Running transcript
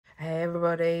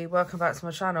everybody, welcome back to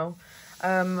my channel.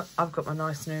 I've got my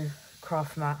nice new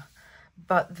craft mat,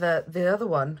 but the other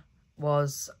one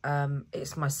was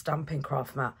it's my stamping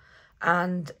craft mat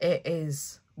and it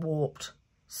is warped.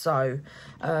 So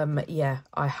yeah,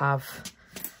 I have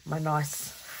my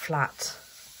nice flat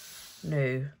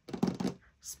new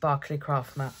sparkly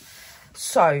craft mat.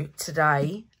 So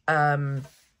today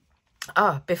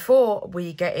before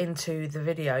we get into the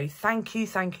video, thank you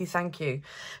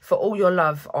for all your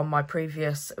love on my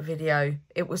previous video.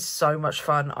 It was so much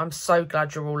fun. I'm so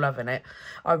glad you're all loving it.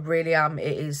 I really am.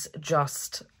 It is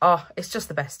just it's just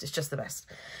the best. It's just the best.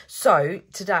 So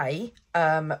today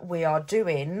we are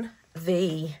doing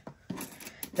the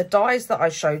dies that I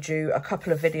showed you a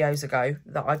couple of videos ago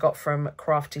that I got from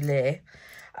Crafty.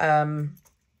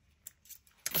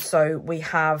 So we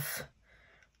have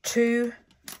two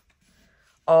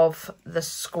of the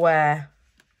square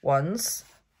ones,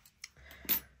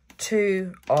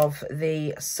 two of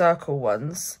the circle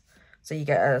ones, so you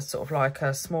get a sort of like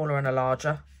a smaller and a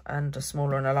larger, and a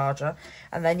smaller and a larger,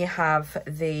 and then you have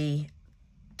the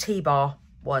T-bar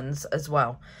ones as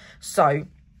well. So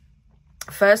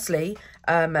firstly,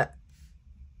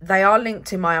 they are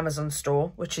linked in my Amazon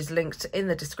store, which is linked in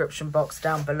the description box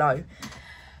down below,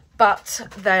 but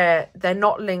they're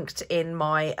not linked in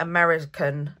my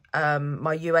American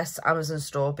my US Amazon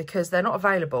store because they're not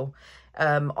available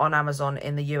on Amazon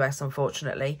in the US,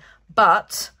 unfortunately.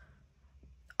 But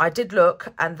I did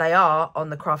look and they are on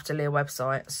the Crafty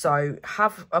website, so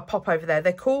have a pop over there.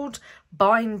 They're called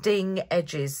Binding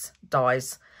Edges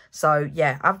dies. So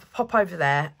yeah, have a pop over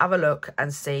there, have a look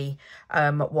and see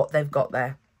what they've got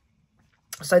there.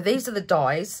 So these are the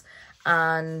dies,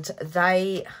 and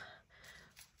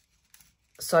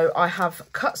so I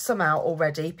have cut some out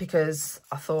already because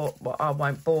I thought, well, I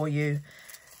won't bore you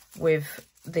with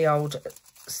the old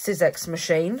Sizzix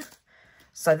machine.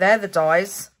 So they're the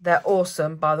dies. They're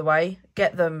awesome, by the way.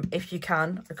 Get them if you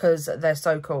can because they're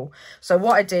so cool. So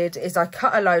what I did is I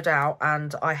cut a load out,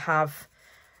 and I have,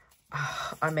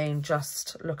 I mean,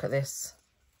 just look at this.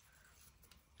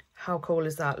 How cool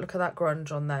is that? Look at that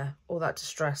grunge on there. All that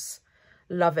distress.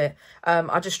 Love it.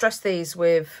 I distressed these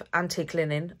with antique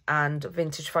linen and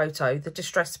vintage photo, the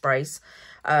distress sprays.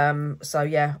 So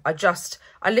yeah, I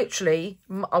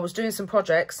was doing some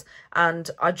projects and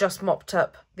I just mopped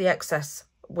up the excess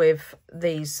with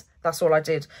these. That's all I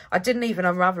did. I didn't even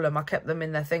unravel them. I kept them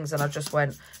in their things and I just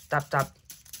went dab dab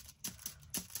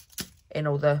in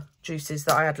all the juices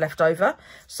that I had left over.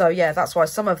 So yeah, that's why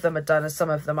some of them are done and some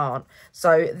of them aren't.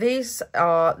 So these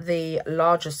are the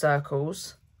larger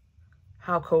circles.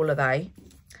 How cool are they?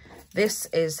 This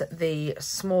is the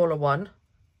smaller one.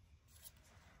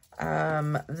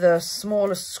 The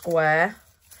smaller square.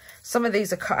 Some of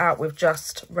these are cut out with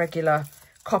just regular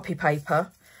copy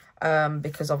paper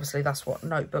because obviously that's what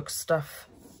notebook stuff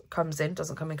comes in.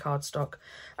 Doesn't come in cardstock.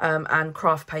 And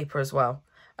craft paper as well.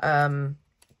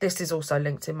 This is also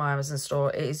linked in my Amazon store.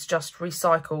 It is just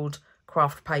recycled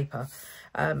craft paper.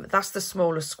 That's the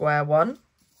smaller square one.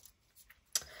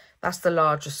 That's the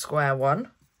larger square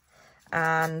one.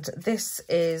 And this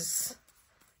is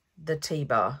the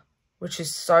T-bar, which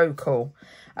is so cool.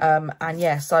 And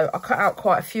yeah, so I cut out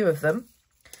quite a few of them.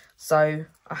 So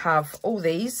I have all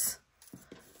these,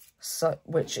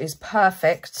 which is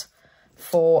perfect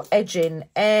for edging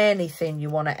anything you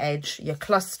want to edge. Your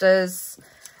clusters,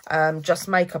 just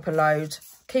make up a load,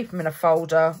 keep them in a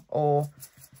folder or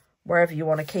wherever you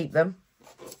want to keep them.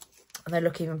 And they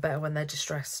look even better when they're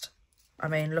distressed. I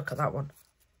mean, look at that one.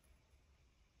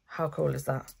 How cool is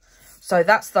that? So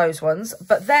that's those ones.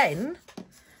 But then,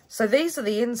 so these are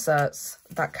the inserts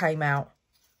that came out.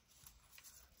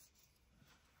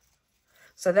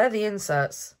 So they're the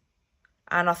inserts.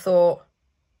 And I thought,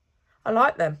 I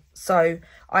like them. So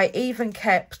I even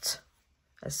kept,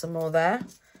 there's some more there.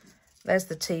 There's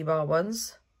the T-bar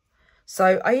ones.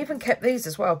 So I even kept these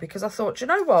as well because I thought, do you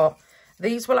know what?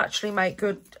 These will actually make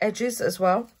good edges as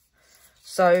well.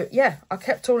 So yeah, I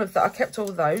kept all of that. I kept all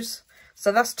of those.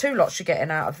 So that's two lots you're getting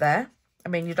out of there. I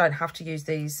mean, you don't have to use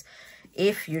these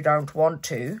if you don't want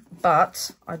to,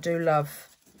 but I do love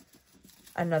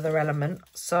another element.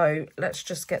 So let's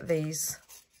just get these.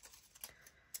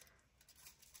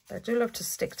 They do love to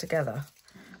stick together.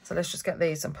 So let's just get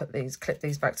these and put these, clip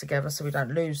these back together so we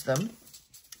don't lose them.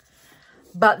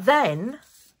 But then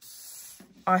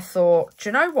I thought, do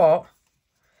you know what?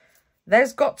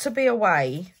 There's got to be a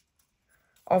way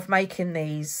of making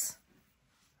these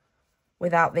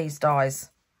without these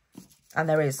dies, and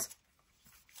there is.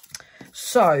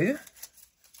 So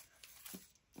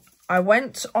I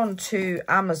went onto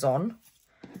Amazon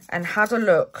and had a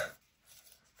look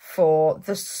for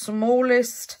the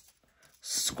smallest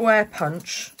square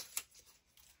punch.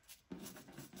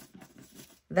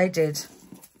 They did.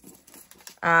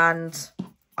 And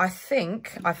I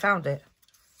think I found it.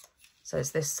 So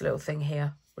it's this little thing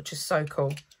here, which is so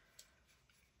cool.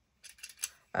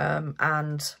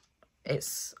 And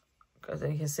it's, as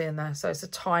you can see in there, so it's a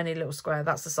tiny little square.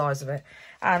 That's the size of it.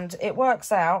 And it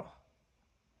works out,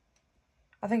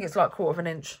 I think it's like quarter of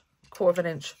an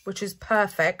inch, which is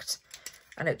perfect.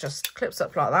 And it just clips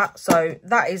up like that. So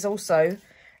that is also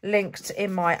linked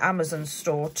in my Amazon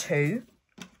store too.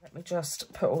 Let me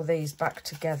just put all these back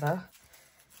together.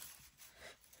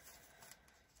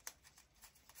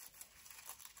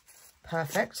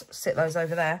 Perfect. Sit those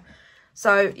over there.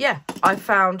 So yeah, I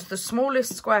found the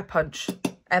smallest square punch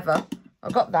ever. I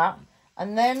got that.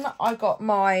 And then I got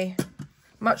my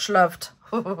much loved.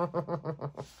 I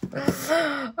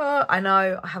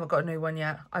know I haven't got a new one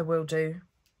yet. I will do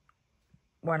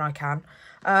when I can.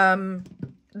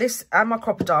 This and my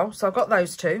crocodile. So I've got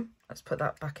those two. Let's put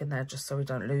that back in there just so we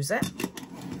don't lose it.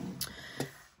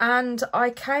 And I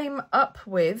came up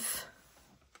with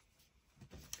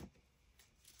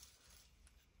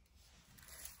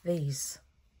these.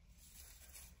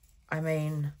 I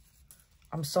mean,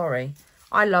 I'm sorry.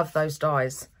 I love those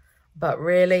dies. But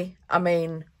really, I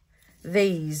mean,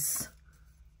 these,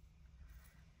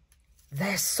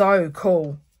 they're so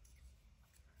cool.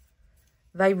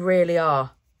 They really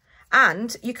are.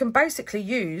 And you can basically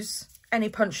use any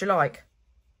punch you like.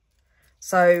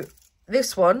 So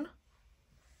this one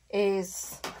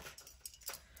is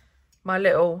my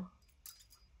little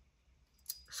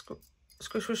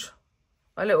squish,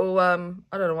 my little, I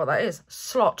don't know what that is.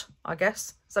 Slot, I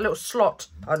guess. It's a little slot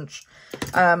punch.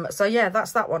 So yeah,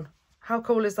 that's that one. How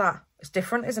cool is that? It's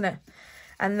different, isn't it?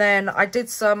 And then I did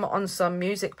some on some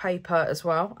music paper as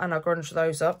well, and I grunged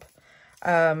those up.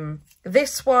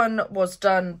 This one was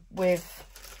done with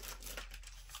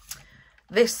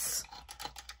this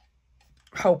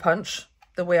hole punch,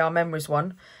 the We Are Memories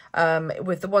one,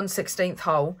 with the 1/16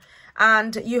 hole.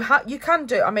 And you can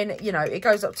do, I mean, you know, it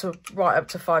goes up to right up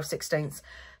to 5/16.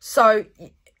 So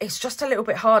it's just a little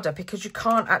bit harder because you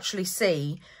can't actually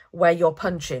see where you're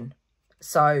punching.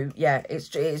 So yeah, it's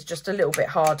just a little bit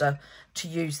harder to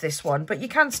use this one, but you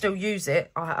can still use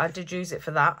it. I did use it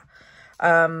for that.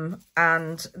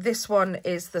 And this one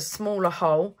is the smaller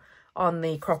hole on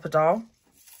the crocodile.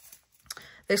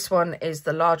 This one is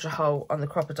the larger hole on the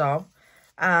crocodile.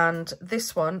 And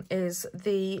this one is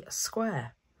the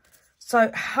square.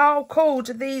 So how cool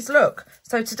do these look?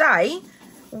 So today,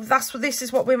 this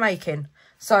is what we're making.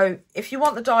 So if you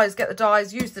want the dies, get the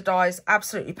dies, use the dies,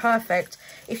 absolutely perfect.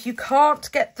 If you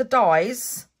can't get the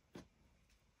dies,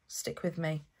 stick with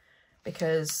me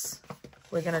because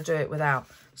we're going to do it without.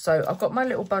 So I've got my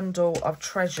little bundle of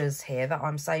treasures here that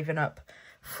I'm saving up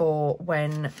for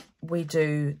when we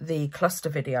do the cluster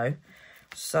video.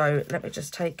 So let me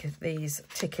just take these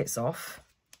tickets off,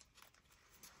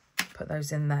 put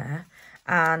those in there.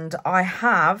 And I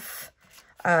have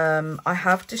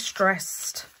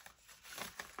distressed,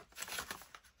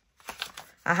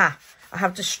 I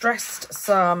have distressed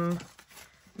some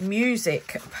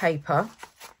music paper.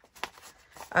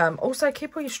 Also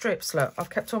keep all your strips. Look, I've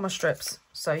kept all my strips.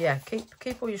 So yeah,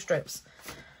 keep all your strips.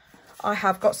 I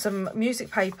have got some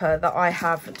music paper that I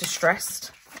have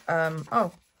distressed.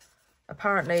 Oh,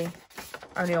 apparently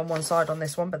only on one side on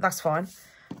this one, but that's fine.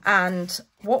 And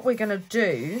what we're going to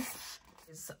do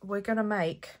is we're going to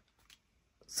make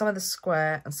some of the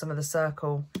square and some of the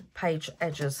circle page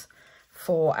edges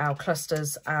for our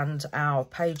clusters and our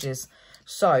pages.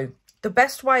 So the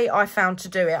best way I found to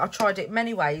do it, I tried it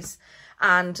many ways,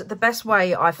 and the best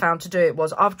way I found to do it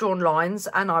was I've drawn lines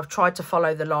and I've tried to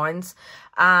follow the lines,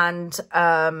 and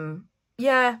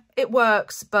yeah, it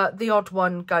works, but the odd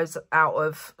one goes out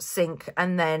of sync,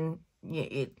 and then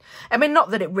I mean,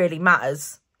 not that it really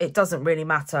matters. It doesn't really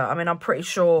matter. I mean, I'm pretty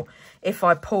sure if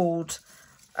I pulled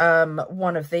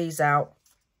one of these out,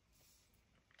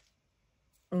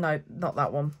 no, not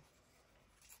that one,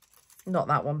 not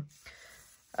that one.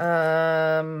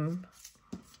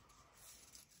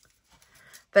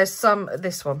 There's some,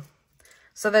 this one.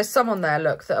 So there's some on there,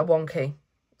 look, that are wonky.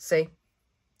 See?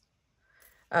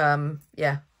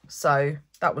 Yeah, so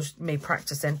that was me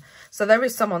practicing. So there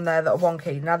is some on there that are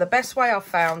wonky. Now, the best way I've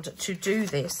found to do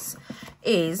this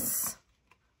is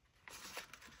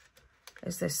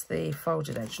this the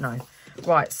folded edge? No.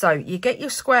 Right, so you get your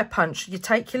square punch, you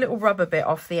take your little rubber bit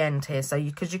off the end here, so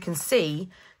because you can see,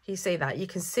 you see that? You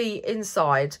can see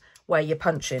inside where you're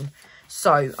punching.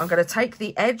 So I'm going to take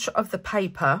the edge of the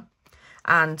paper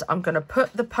and I'm going to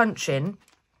put the punch in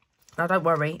Now, don't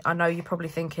worry. I know you're probably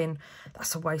thinking,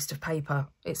 that's a waste of paper.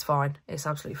 It's fine. It's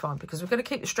absolutely fine because we're going to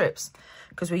keep the strips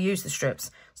because we use the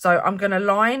strips. So I'm going to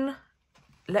line...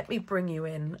 Let me bring you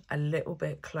in a little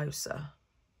bit closer.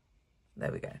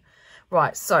 There we go.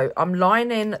 Right, so I'm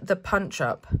lining the punch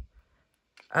up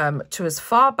to as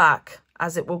far back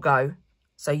as it will go.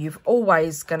 So you've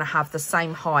always going to have the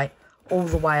same height all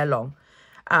the way along.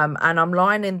 And I'm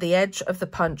lining the edge of the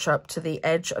punch up to the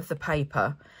edge of the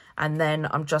paper. And then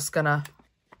I'm just going to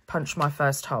punch my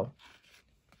first hole.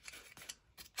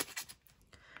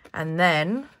 And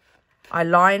then I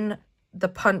line the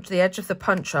edge of the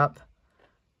punch up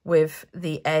with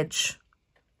the edge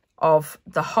of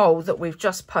the hole that we've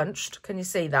just punched. Can you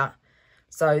see that?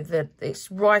 So that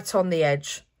it's right on the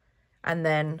edge. And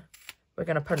then we're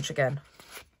going to punch again.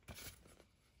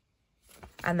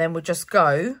 And then we'll just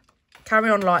go,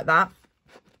 carry on like that.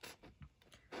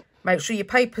 Make sure your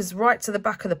paper's right to the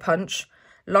back of the punch.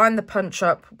 Line the punch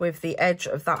up with the edge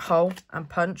of that hole and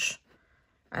punch.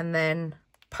 And then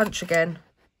punch again.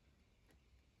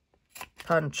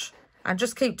 Punch. And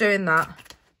just keep doing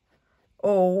that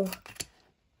all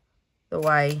the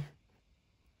way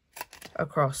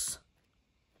across.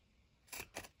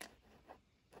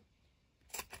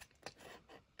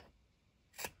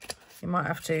 You might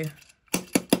have to...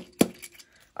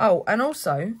 Oh, and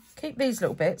also keep these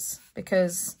little bits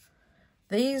because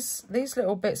these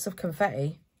little bits of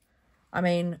confetti, I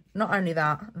mean, not only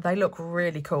that, they look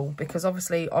really cool because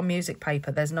obviously on music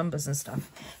paper, there's numbers and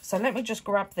stuff. So let me just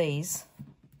grab these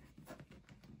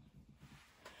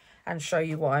and show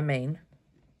you what I mean.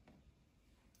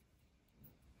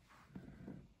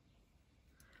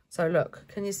 So look,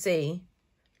 can you see,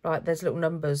 like there's little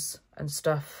numbers and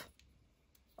stuff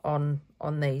on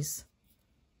these.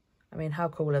 I mean, how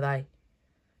cool are they?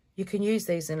 You can use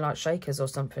these in like shakers or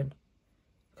something.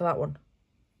 Look at that one.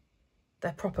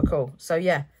 They're proper cool. So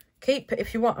yeah, keep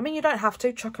if you want. I mean, you don't have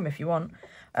to. Chuck them if you want.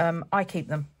 I keep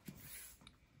them.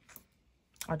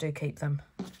 I do keep them.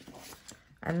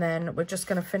 And then we're just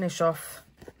going to finish off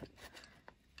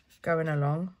going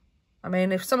along. I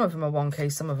mean, if some of them are wonky,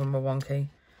 some of them are wonky.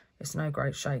 It's no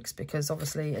great shakes because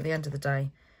obviously at the end of the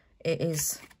day, it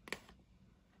is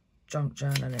junk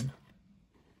journaling.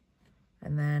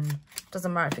 And then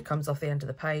doesn't matter if it comes off the end of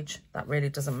the page. That really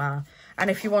doesn't matter. And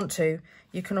if you want to,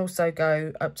 you can also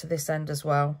go up to this end as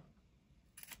well.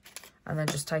 And then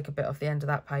just take a bit off the end of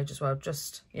that page as well.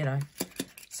 Just, you know,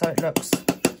 so it looks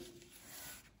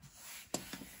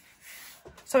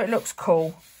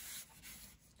cool.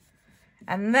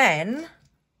 And then,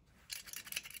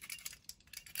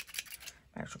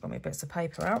 make sure I've got my bits of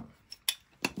paper out.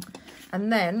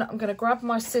 And then I'm going to grab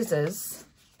my scissors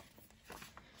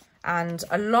and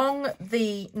along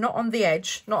the, not on the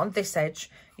edge, not on this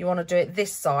edge, you want to do it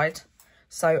this side.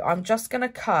 So I'm just going to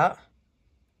cut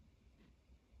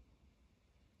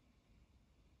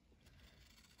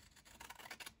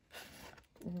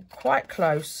quite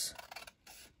close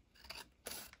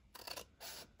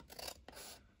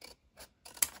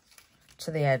to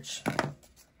the edge.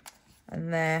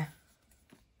 And there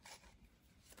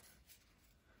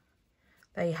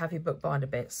you have your bookbinder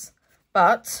bits.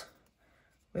 But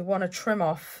we want to trim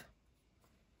off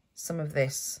some of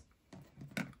this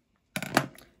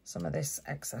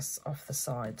excess off the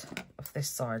side, of this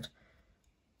side.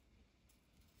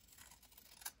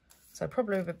 So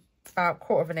probably about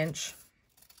 1/4 inch.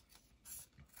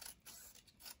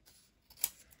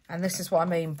 And this is what I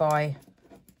mean by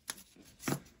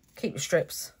keep your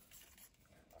strips.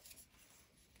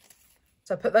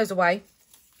 So put those away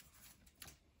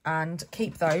and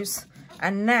keep those.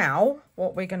 And now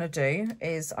what we're going to do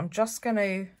is I'm just going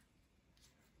to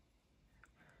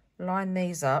line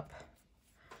these up,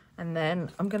 and then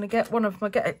I'm going to get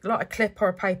get like a clip or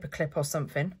a paper clip or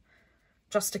something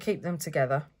just to keep them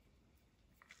together.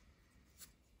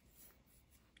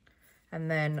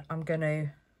 And then I'm going to,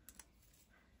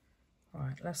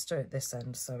 right, let's do it this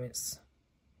end so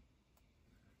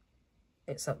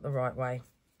it's up the right way.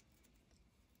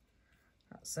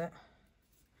 That's it.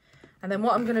 And then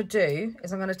what I'm going to do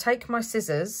is I'm going to take my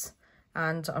scissors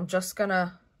and I'm just going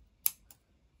to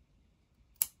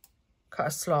cut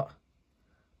a slot.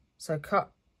 So cut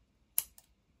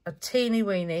a teeny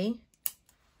weeny,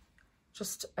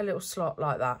 just a little slot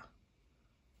like that.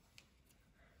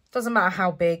 Doesn't matter how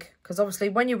big, because obviously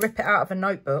when you rip it out of a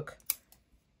notebook,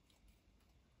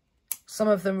 some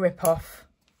of them rip off,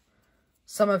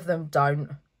 some of them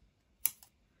don't.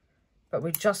 But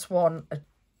we just want a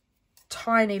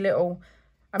tiny little,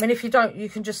 I mean, if you don't, you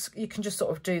can just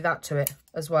sort of do that to it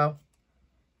as well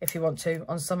if you want to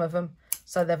on some of them,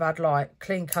 so they've had like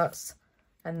clean cuts.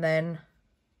 And then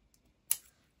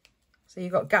So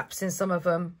you've got gaps in some of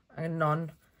them and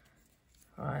none.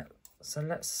 All right, so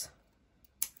let's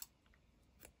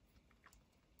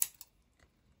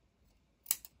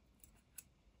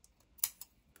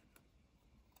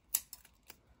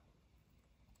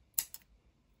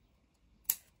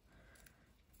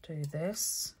do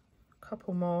this. A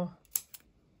couple more.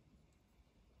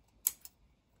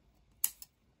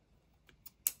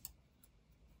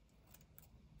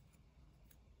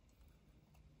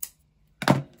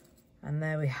 And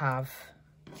there we have.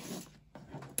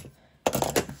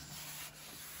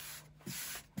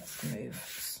 Let's move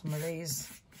some of these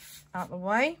out the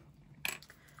way.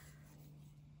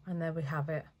 And there we have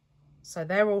it. So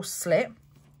they're all slit.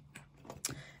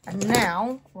 And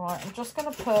now, right, I'm just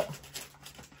going to put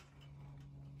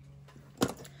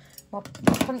my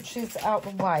punches out the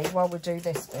way while we do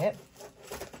this bit.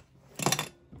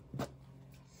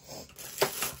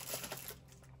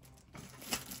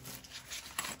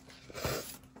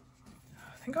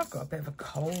 I think I've got a bit of a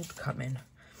cold coming.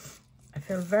 I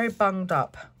feel very bunged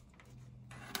up.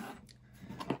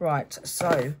 Right,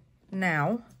 so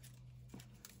now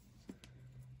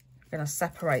I'm going to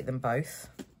separate them both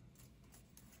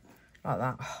like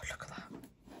that. Oh, look at that.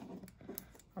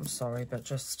 I'm sorry, but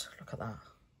just look at that.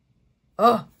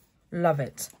 Oh, love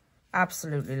it.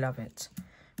 Absolutely love it.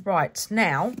 Right,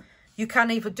 now you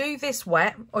can either do this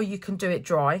wet or you can do it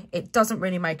dry. It doesn't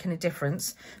really make any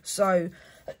difference. So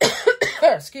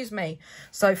excuse me.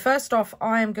 So first off,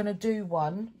 I am going to do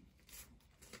one.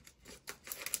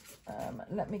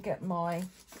 Let me get my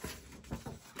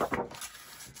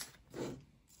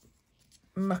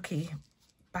mucky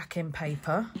backing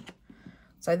paper.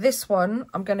 So this one,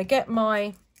 I'm going to get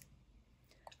my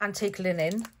antique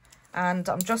linen and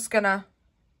I'm just going to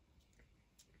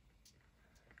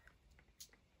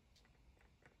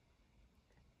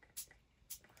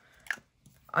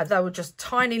they were just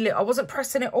tiny little, I wasn't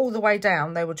pressing it all the way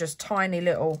down. They were just tiny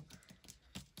little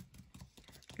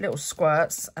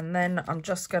squirts. And then I'm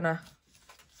just going to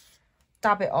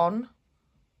dab it on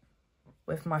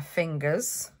with my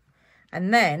fingers.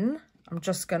 And then I'm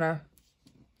just going to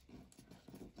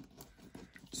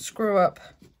screw up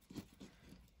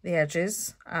the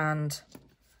edges and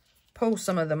pull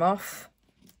some of them off.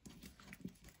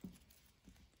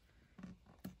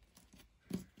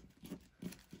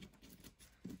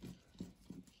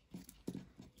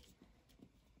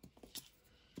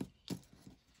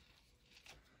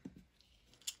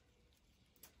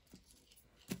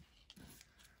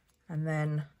 And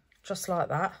then just like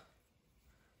that,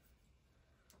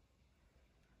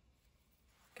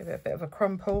 give it a bit of a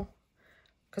crumple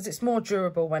because it's more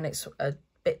durable when it's a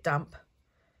bit damp.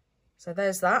 So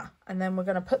there's that. And then we're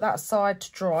going to put that aside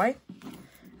to dry.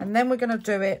 And then we're going to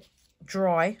do it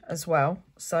dry as well.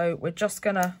 So we're just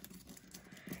going to,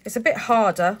 it's a bit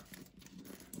harder,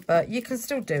 but you can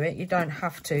still do it. You don't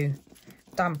have to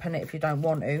dampen it if you don't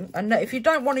want to. And if you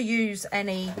don't want to use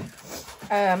any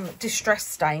distress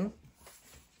stain,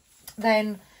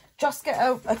 then just get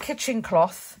a kitchen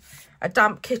cloth, a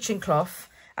damp kitchen cloth,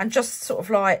 and just sort of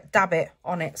like dab it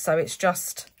on it so it's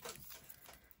just,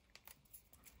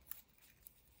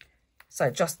 so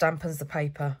it just dampens the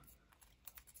paper.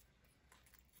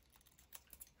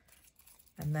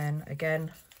 And then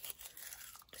again,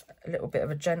 a little bit of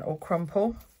a gentle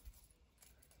crumple.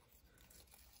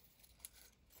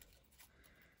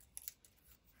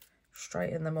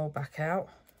 Straighten them all back out.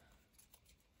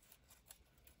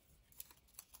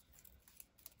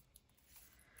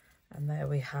 And there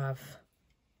we have,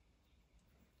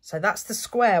 so that's the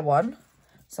square one.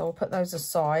 So we'll put those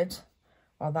aside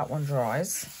while that one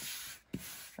dries.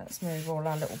 Let's move all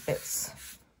our little bits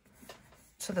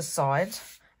to the side.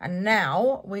 And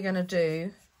now we're going to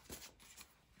do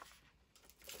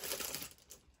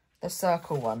the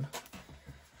circle one.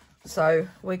 So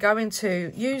we're going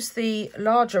to use the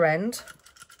larger end.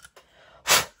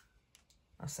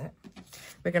 That's it.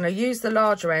 We're going to use the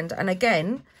larger end. And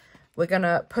again, we're going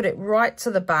to put it right to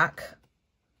the back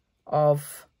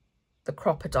of the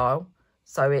crocodile.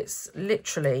 So it's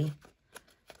literally,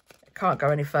 it can't go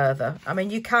any further. I mean,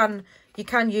 you can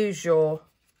use your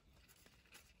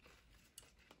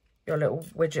little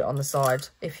widget on the side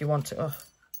if you want to. Oh,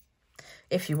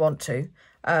 if you want to.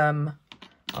 I'll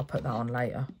put that on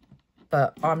later.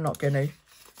 But I'm not going to.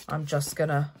 I'm just going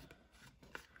to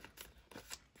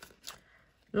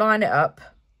line it up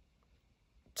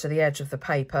to the edge of the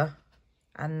paper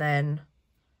and then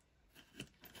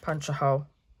punch a hole.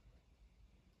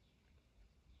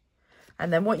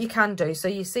 And then what you can do, so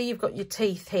you see you've got your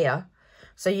teeth here,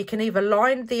 so you can either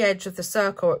line the edge of the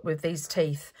circle with these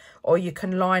teeth or you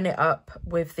can line it up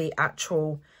with the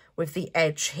actual, with the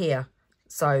edge here.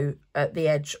 So at the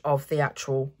edge of the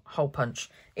actual hole punch,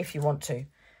 if you want to.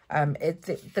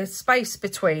 The space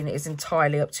between is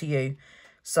entirely up to you.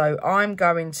 So I'm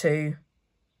going to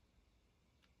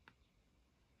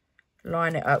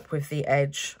line it up with the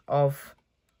edge of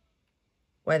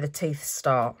where the teeth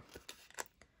start.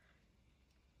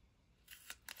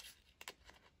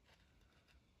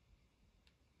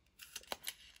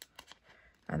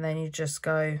 And then you just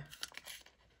go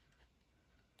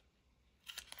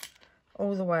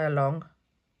all the way along.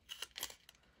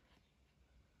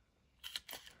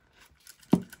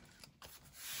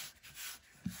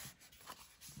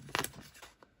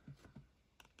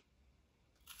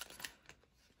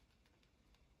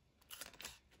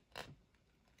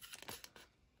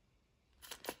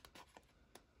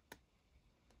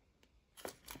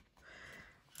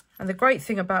 And the great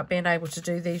thing about being able to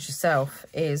do these yourself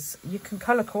is you can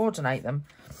colour coordinate them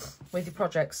with your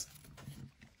projects.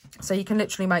 So you can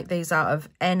literally make these out of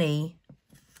any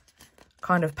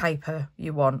kind of paper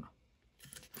you want.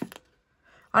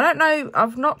 I don't know,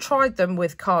 I've not tried them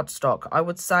with cardstock. I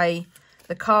would say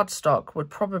the cardstock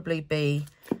would probably be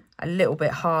a little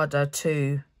bit harder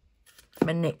to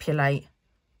manipulate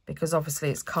because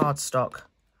obviously it's cardstock.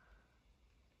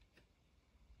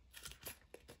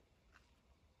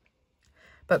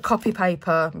 But copy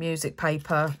paper, music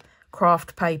paper,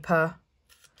 craft paper,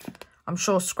 I'm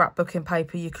sure scrapbooking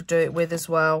paper you could do it with as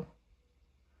well.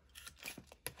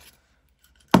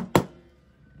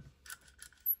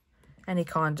 Any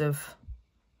kind of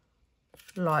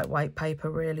lightweight paper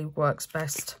really works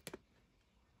best.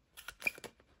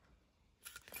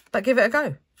 But give it a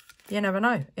go. You never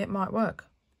know, it might work.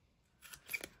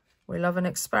 We love an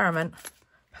experiment.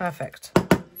 Perfect.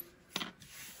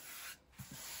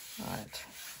 Right.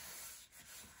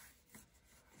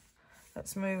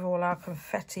 Let's move all our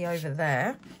confetti over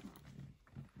there.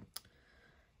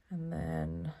 And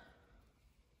then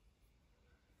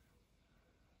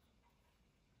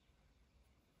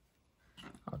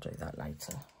I'll do that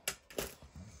later.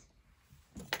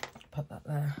 Put that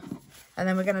there. And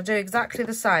then we're going to do exactly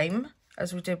the same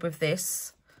as we did with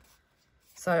this.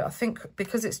 So I think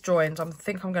because it's joined, I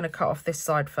think I'm going to cut off this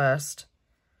side first.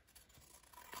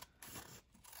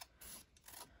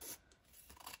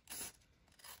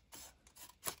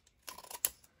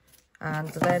 And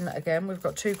then again, we've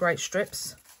got two great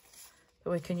strips that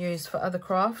we can use for other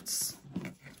crafts.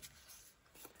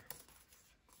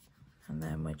 And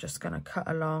then we're just going to cut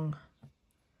along.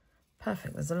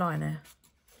 Perfect, there's a line here.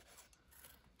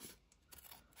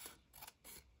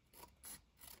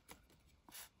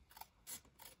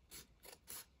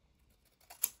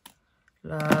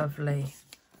 Lovely.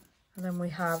 And then we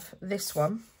have this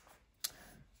one.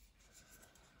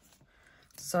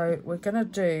 So we're going to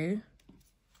do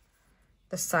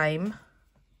the same,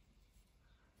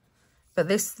 but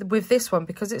with this one,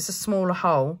 because it's a smaller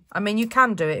hole, I mean you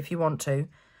can do it if you want to,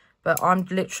 but I'm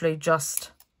literally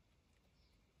just,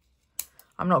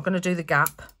 I'm not going to do the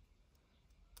gap.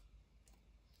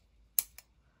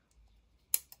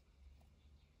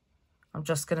 I'm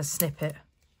just going to snip it.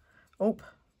 Oh,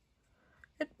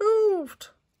 it moved.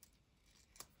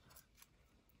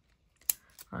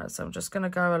 All right, so I'm just going to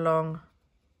go along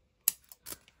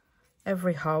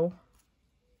every hole.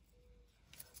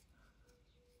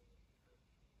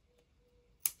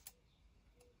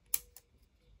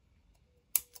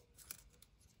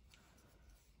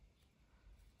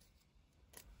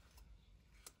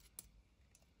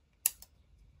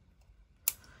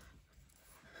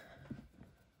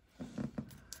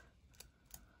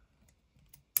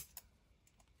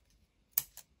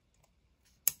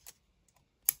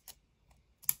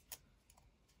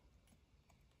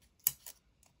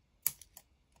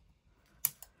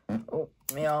 Oh,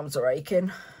 my arms are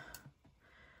aching.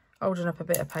 Holding up a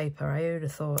bit of paper, I would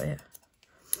have thought it.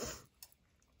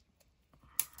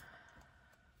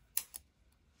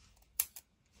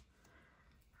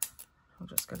 I'm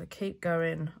just going to keep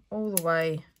going all the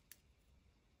way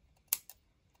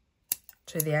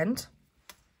to the end.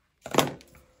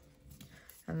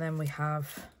 And then we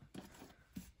have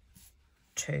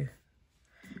two.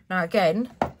 Now again,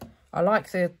 I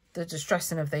like the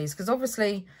distressing of these because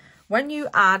obviously when you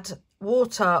add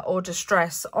water or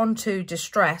distress onto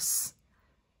distress,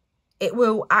 it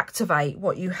will activate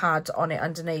what you had on it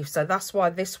underneath. So that's why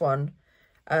this one,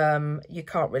 you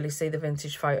can't really see the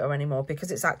vintage photo anymore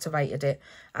because it's activated it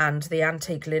and the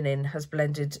antique linen has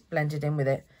blended in with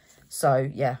it. So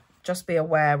yeah, just be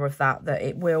aware of that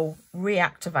it will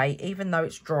reactivate even though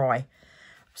it's dry.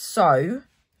 So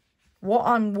what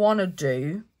I want to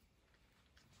do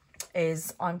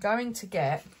is I'm going to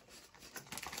get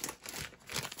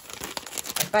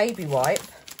baby wipe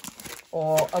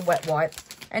or a wet wipe,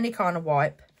 any kind of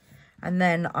wipe. And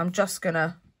then I'm just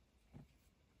gonna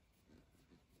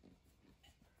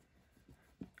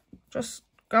just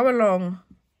go along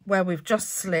where we've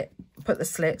just put the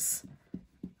slits.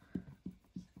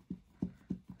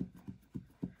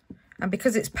 And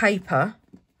because it's paper,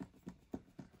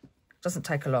 it doesn't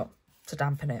take a lot to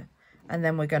dampen it. And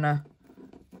then we're gonna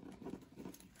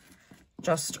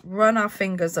just run our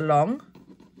fingers along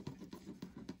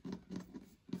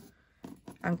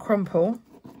and crumple,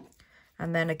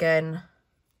 and then again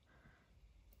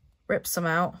rip some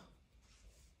out.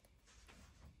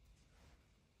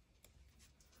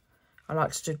 I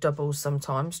like to do doubles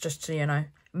sometimes just to, you know,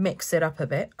 mix it up a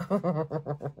bit.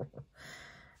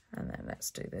 And then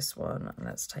let's do this one and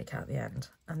let's take out the end.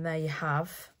 And there you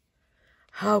have.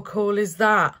 How cool is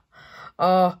that?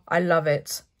 Oh, I love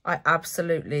it. I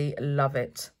absolutely love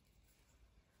it.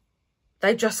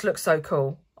 They just look so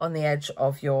cool on the edge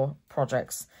of your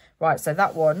projects. Right, so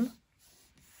that one,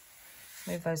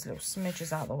 move those little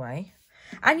smidges out of the way.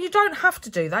 And you don't have to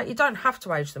do that. You don't have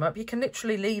to age them up. You can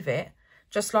literally leave it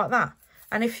just like that.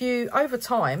 And if you, over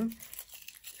time,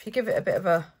 if you give it a bit of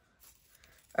a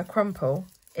crumple,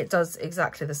 it does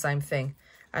exactly the same thing.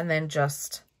 And then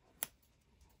just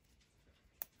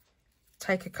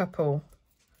take a couple,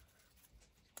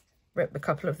 rip a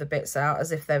couple of the bits out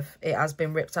as if it has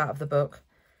been ripped out of the book.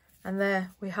 And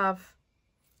there we have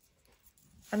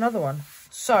another one.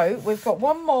 So we've got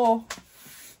one more,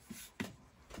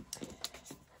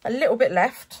 a little bit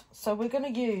left. So we're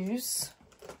going to use,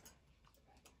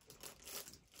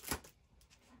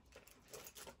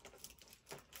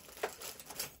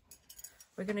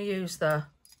 the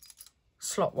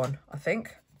slot one, I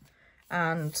think.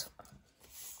 And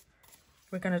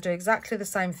we're going to do exactly the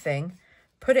same thing.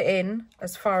 Put it in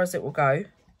as far as it will go.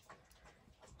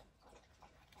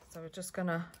 So we're just going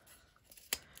to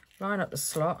line up the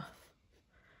slot.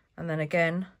 And then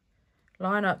again,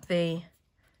 line up the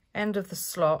end of the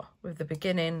slot with the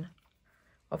beginning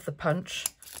of the punch.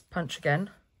 Punch again.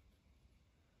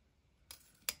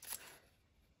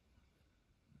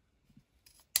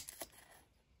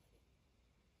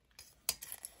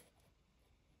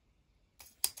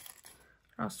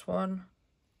 Last one.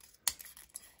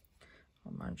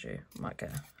 Oh, mind you, might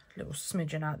get a little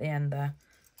smidgen out the end there.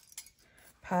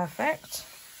 Perfect.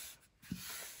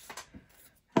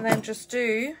 And then just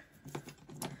do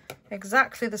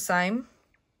exactly the same.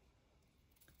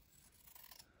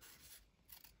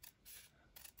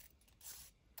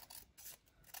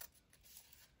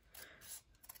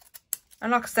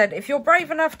 And like I said, if you're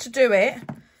brave enough to do it,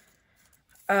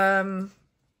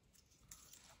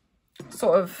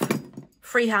 sort of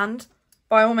freehand,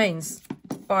 by all means,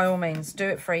 do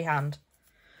it freehand.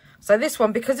 So this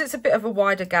one, because it's a bit of a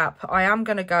wider gap, I am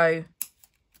going to go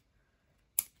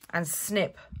and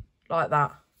snip like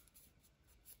that.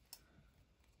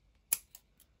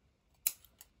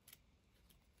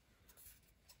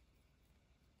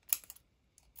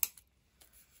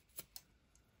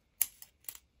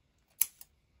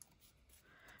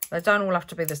 They don't all have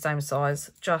to be the same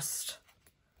size, just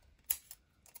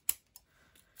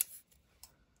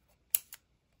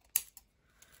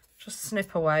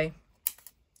snip away,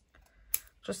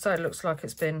 just so it looks like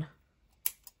it's been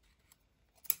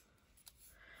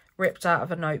ripped out of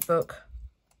a notebook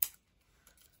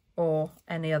or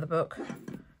any other book.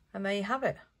 And there you have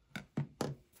it.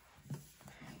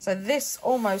 So this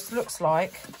almost looks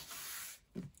like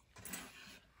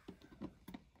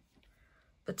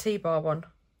the T-bar one.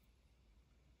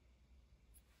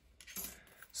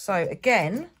 So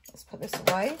again, let's put this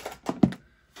away.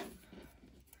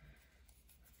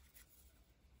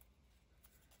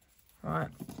 Right,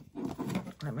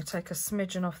 let me take a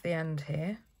smidgen off the end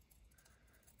here,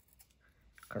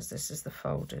 because this is the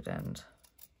folded end.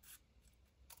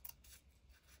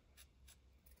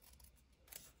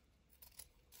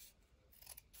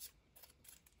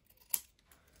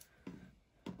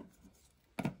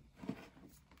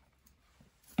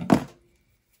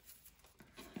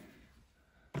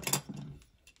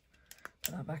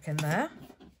 Put that back in there.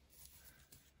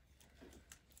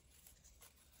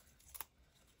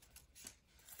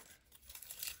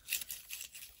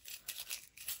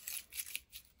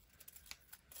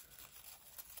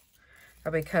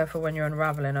 I'll be careful when you're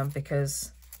unraveling them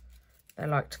because they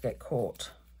like to get caught.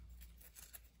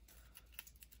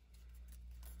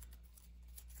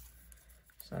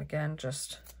 So again,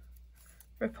 just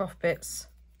rip off bits.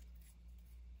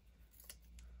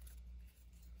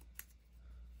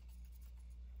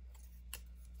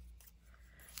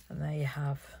 And there you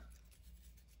have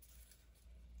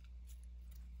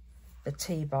the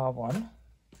T-bar one.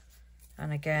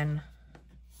 And again,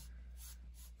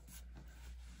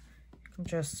 and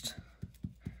just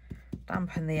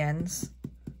dampen the ends.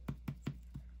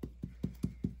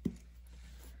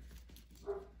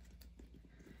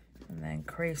 And then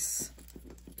crease.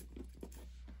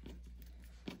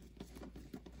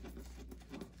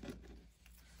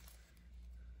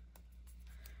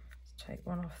 Take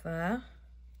one off there,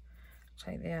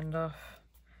 take the end off,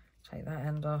 take that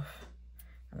end off,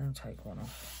 and then take one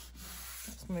off.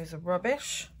 Let's move the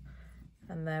rubbish,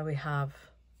 and there we have.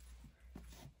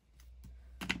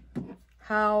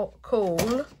 How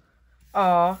cool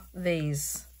are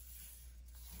these?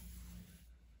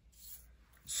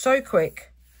 So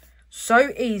quick,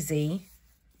 so easy,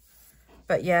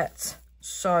 but yet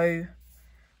so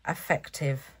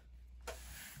effective.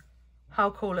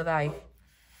 How cool are they?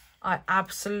 I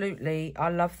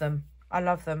love them. I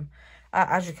love them,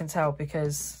 as you can tell,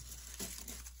 because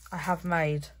I have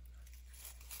made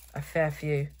a fair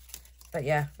few. But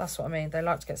yeah, that's what I mean. They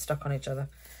like to get stuck on each other.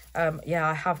 Yeah,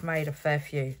 I have made a fair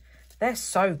few. They're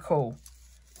so cool.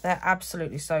 They're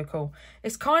absolutely so cool.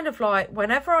 It's kind of like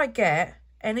whenever I get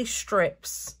any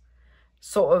strips,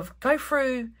 sort of go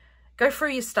through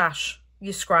your stash,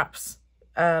 your scraps.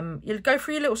 You'll go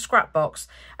through your little scrap box,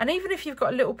 and even if you've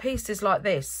got little pieces like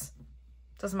this,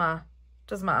 doesn't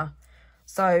matter.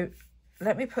 So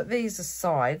let me put these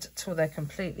aside till they're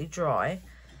completely dry,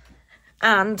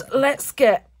 and let's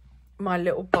get my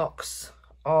little box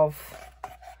of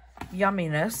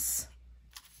yumminess.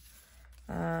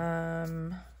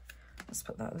 Let's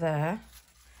put that there.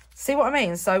 See what I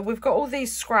mean? So we've got all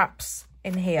these scraps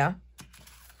in here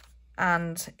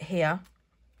and here.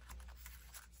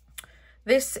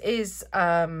 This is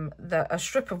a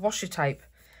strip of washi tape.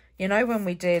 You know, when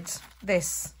we did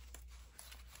this,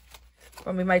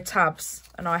 when we made tabs,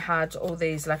 and I had all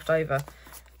these left over.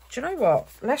 Do you know what?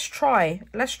 Let's try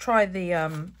the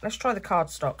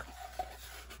cardstock.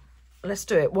 Let's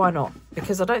do it. Why not?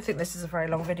 Because I don't think this is a very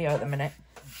long video at the minute,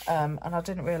 and I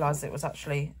didn't realise it was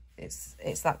actually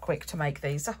it's that quick to make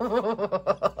these. So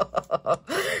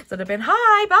it'd have been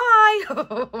hi bye.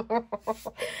 It'd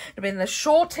have been the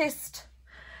shortest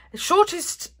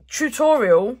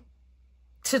tutorial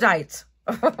to date.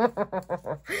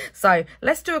 So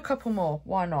let's do a couple more.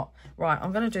 Why not? Right,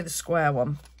 I'm going to do the square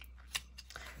one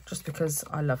just because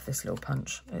I love this little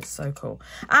punch. It's so cool.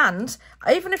 And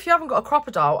even if you haven't got a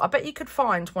crocodile, I bet you could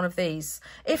find one of these.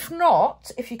 If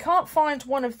not, if you can't find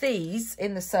one of these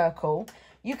in the circle,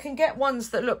 you can get ones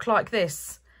that look like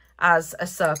this as a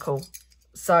circle.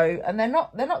 So, and they're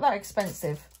not that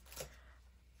expensive.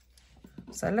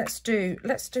 So let's do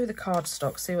the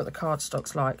cardstock, see what the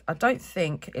cardstock's like. I don't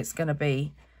think it's going to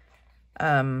be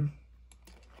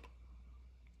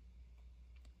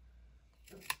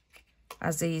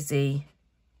as easy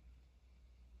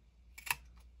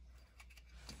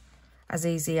as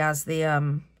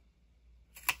the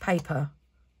paper,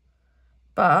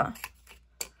 but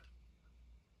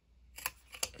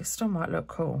it still might look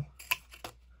cool.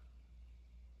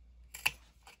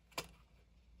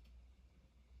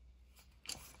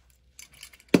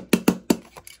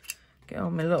 Get all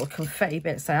my little confetti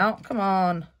bits out. Come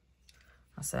on.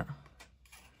 That's it.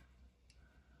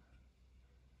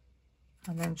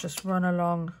 And then just run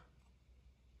along.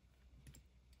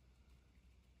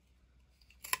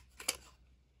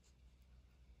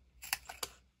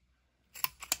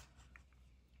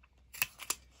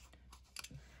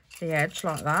 The edge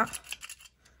like that.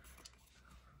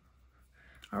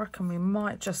 I reckon we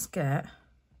might just get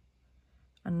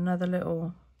another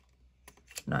little...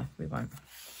 No, we won't.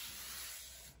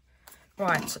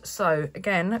 Right, so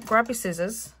again, grab your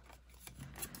scissors,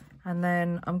 and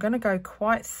then I'm going to go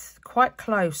quite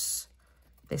close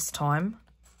this time.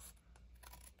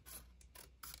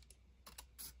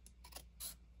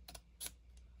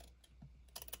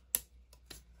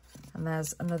 And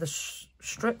there's another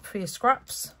strip for your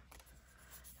scraps.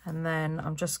 And then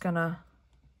I'm just going to...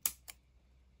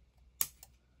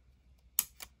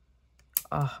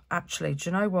 Oh, actually, do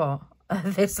you know what?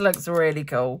 This looks really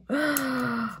cool.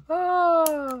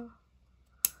 Oh,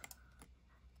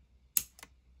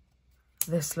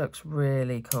 this looks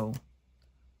really cool.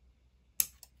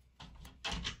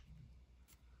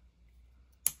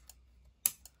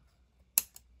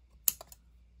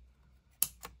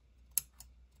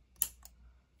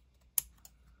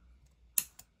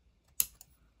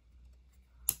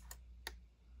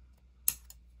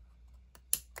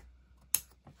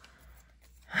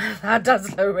 That does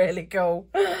look really cool.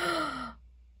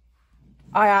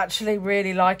 I actually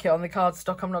really like it on the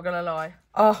cardstock, I'm not going to lie.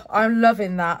 Oh, I'm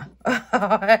loving that.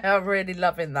 I'm really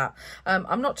loving that.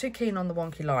 I'm not too keen on the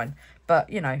wonky line, but,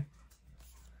 you know.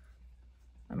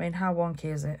 I mean, how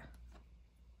wonky is it?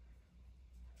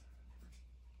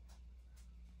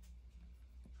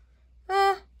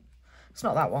 It's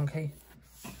not that wonky.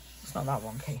 It's not that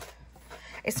wonky.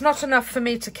 It's not enough for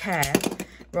me to care.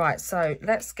 Right, so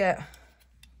let's get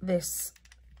this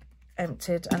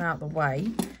emptied and out the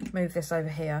way. Move this over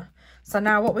here. So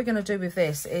now what we're going to do with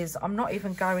this is I'm not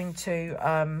even going to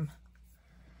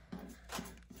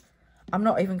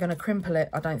crimple it,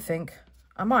 I don't think.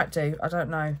 I might do, I don't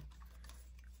know.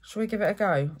 Shall we give it a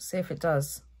go? See if it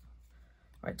does.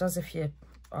 Well, it does if you...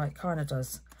 Oh, it kind of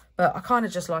does. But I kind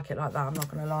of just like it like that, I'm not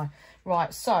going to lie.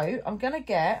 Right, so I'm going to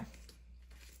get...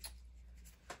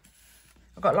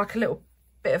 I've got like a little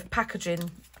bit of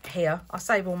packaging here. I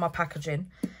save all my packaging.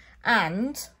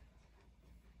 And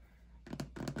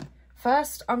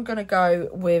first I'm going to go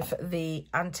with the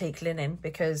antique linen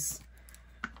because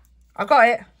I got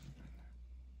it.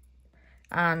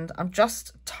 And I'm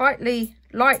just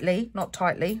lightly, not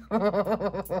tightly,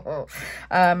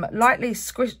 lightly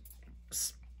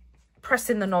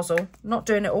pressing the nozzle, not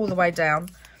doing it all the way down.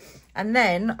 And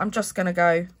then I'm just going to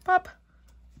go bub,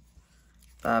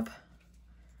 bub,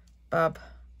 bub,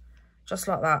 just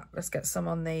like that. Let's get some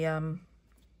on the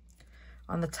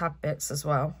tab bits as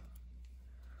well.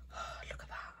 Oh, look at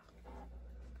that.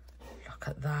 Look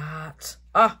at that.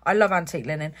 Oh, I love antique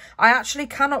linen. I actually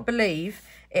cannot believe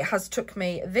it has took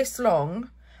me this long.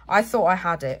 I thought I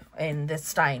had it in the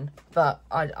stain, but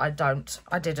I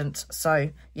didn't. So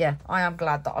yeah, I am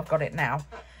glad that I've got it now.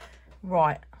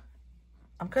 Right,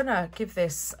 I'm gonna give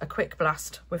this a quick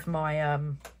blast with my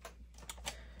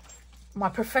my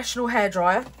professional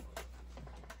hairdryer,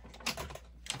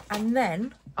 and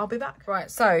then I'll be back.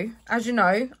 Right, so as you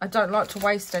know, I don't like to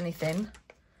waste anything,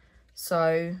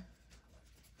 so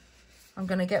I'm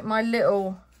gonna get my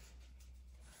little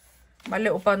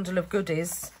bundle of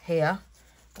goodies here.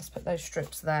 Let's put those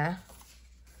strips there.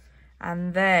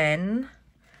 And then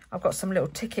I've got some little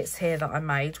tickets here that I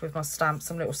made with my stamps,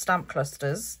 some little stamp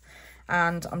clusters.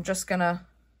 And I'm just gonna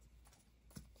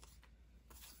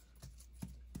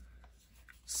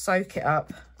soak it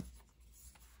up.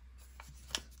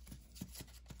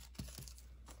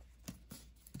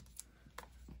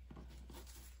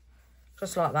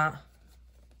 Just like that.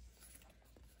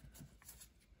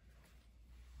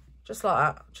 Just like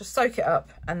that, just soak it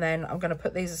up, and then I'm going to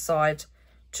put these aside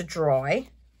to dry.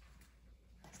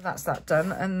 So that's that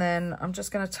done, and then I'm just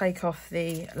going to take off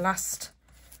the last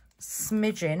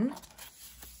smidgen,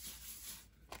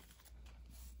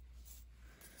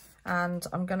 and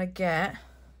I'm going to get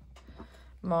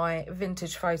my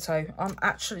vintage photo. I'm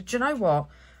actually, do you know what?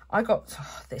 I got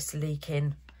this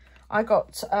leaking. I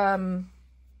got, I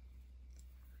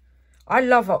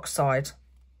love oxide.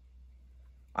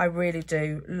 I really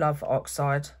do love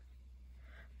oxide.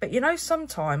 But you know,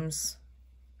 sometimes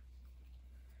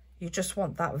you just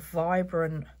want that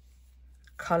vibrant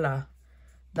colour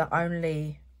that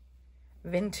only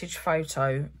vintage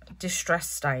photo, distress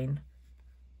stain,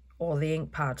 or the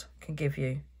ink pad can give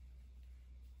you.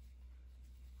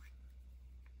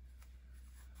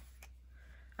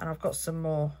 And I've got some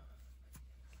more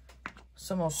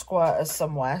squirters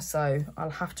somewhere, so I'll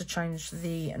have to change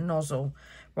the nozzle.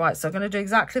 Right, so I'm going to do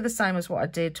exactly the same as what I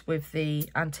did with the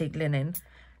antique linen.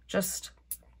 Just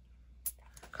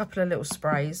a couple of little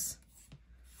sprays.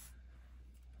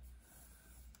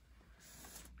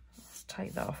 Let's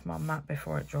take that off my mat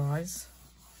before it dries.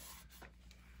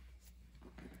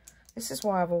 This is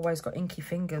why I've always got inky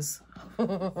fingers.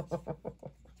 And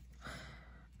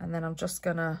then I'm just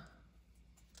going to...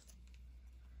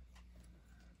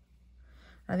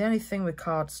 Now, the only thing with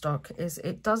cardstock is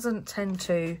it doesn't tend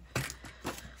to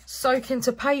soak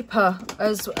into paper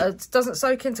as doesn't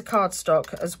soak into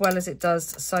cardstock as well as it does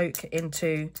soak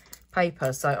into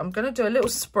paper. So I'm going to do a little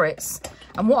spritz,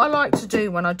 and what I like to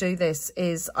do when I do this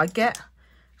is I get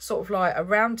sort of like a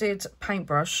rounded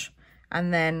paintbrush,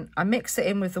 and then I mix it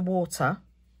in with the water,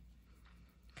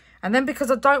 and then because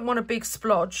I don't want a big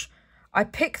splodge, I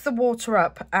pick the water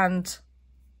up and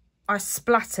I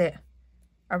splat it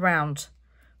around,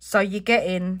 so you get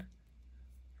in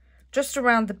just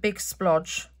around the big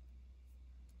splodge.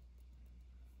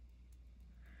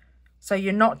 So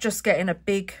you're not just getting a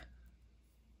big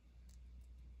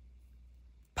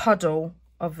puddle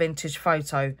of vintage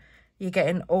photo. You're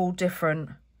getting all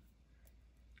different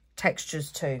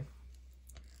textures too.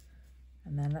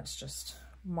 And then let's just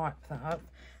wipe that up.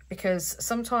 Because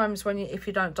sometimes when if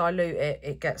you don't dilute it,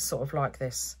 it gets sort of like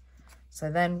this.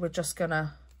 So then we're just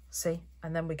gonna see,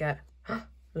 and then we get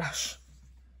lush.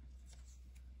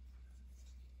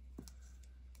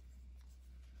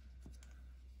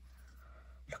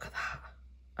 Look at that.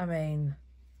 I mean,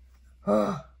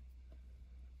 oh,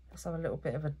 let's have a little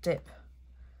bit of a dip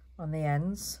on the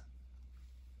ends.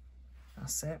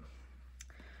 That's it.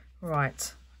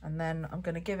 Right. and then I'm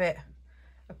going to give it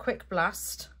a quick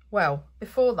blast. Well,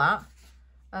 before that,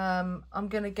 I'm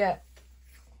going to get,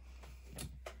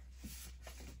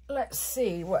 let's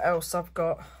see what else I've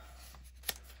got.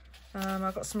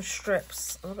 I've got some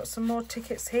strips. I've got some more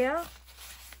tickets here.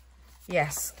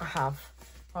 Yes, I have.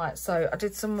 Right, so I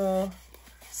did some more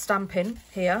stamping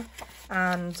here,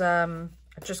 and I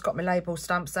just got my label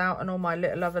stamps out and all my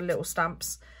other little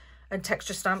stamps and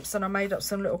texture stamps, and I made up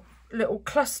some little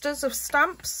clusters of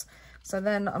stamps. So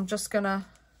then I'm just gonna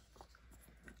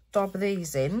dob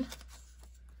these in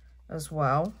as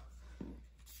well.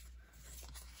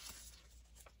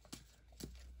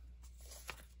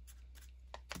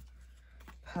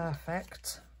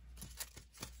 Perfect.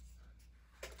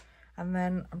 And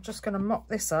then I'm just going to mop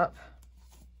this up.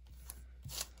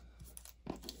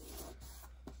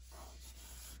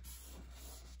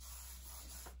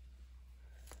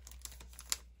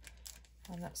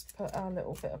 And let's put our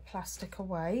little bit of plastic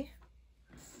away.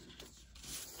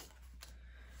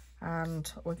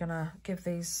 And we're going to give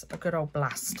these a good old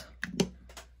blast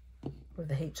with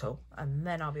the heat tool, and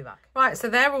then I'll be back. Right, so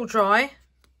they're all dry.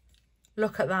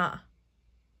 Look at that.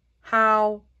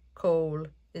 How cool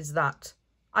is that?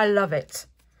 I love it.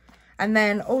 And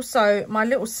then also my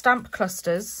little stamp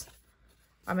clusters.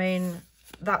 I mean,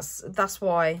 that's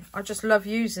why I just love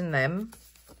using them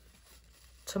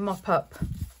to mop up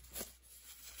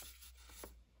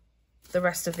the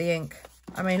rest of the ink.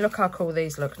 I mean, look how cool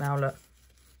these look now, look.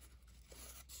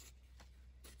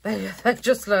 They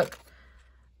just look,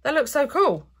 they look so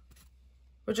cool.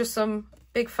 With just some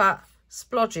big fat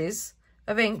splodges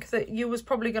of ink that you was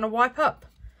probably going to wipe up.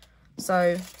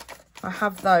 So I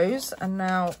have those, and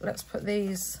now let's put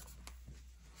these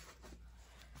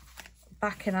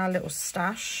back in our little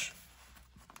stash.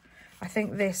 I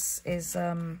think this is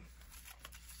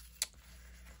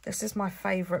my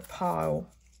favourite pile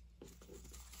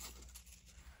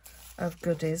of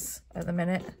goodies at the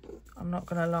minute. I'm not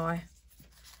going to lie.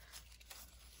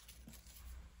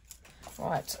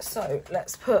 Right, so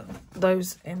let's put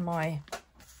those in my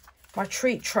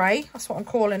treat tray. That's what I'm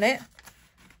calling it.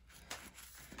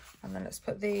 And then let's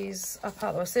put these up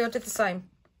out the way. See, I did the same.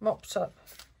 Mopped up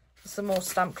some more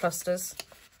stamp clusters.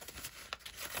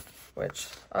 Which,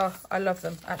 oh, I love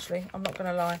them, actually. I'm not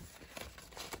going to lie.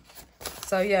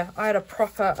 So, yeah, I had a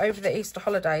proper, over the Easter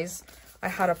holidays, I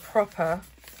had a proper,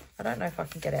 I don't know if I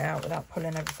can get it out without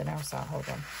pulling everything else out. Hold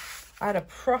on. I had a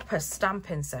proper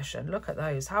stamping session. Look at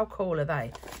those. How cool are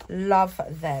they? Love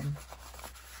them.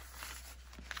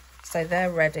 So they're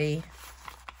ready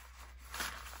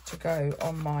to go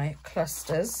on my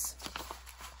clusters.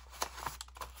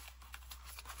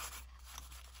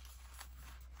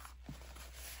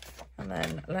 And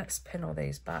then let's pin all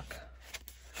these back.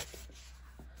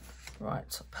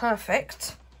 Right,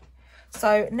 perfect.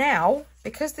 So now,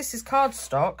 because this is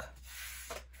cardstock,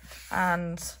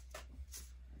 and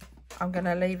I'm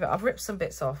gonna leave it, I've ripped some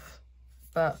bits off,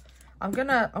 but I'm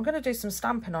gonna do some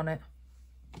stamping on it.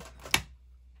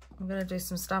 I'm gonna do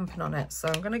some stamping on it. So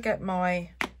I'm gonna get my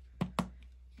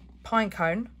pine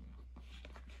cone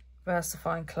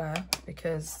VersaFine Clair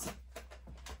because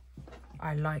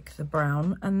I like the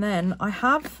brown. And then I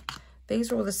have,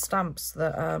 these are all the stamps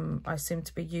that I seem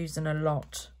to be using a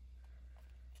lot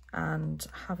and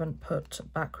haven't put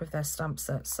back with their stamp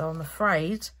sets. So I'm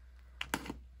afraid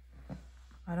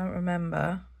I don't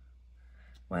remember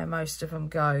where most of them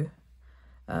go.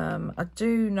 I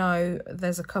do know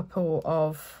there's a couple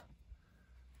of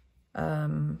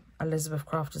Elizabeth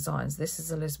Craft Designs. This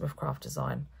is Elizabeth Craft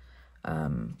Design.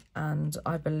 And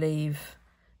I believe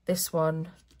this one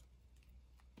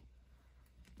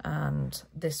and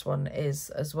this one is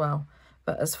as well.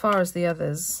 But as far as the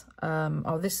others,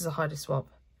 oh, this is a Heidi Swap.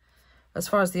 As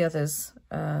far as the others,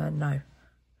 no.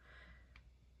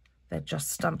 They're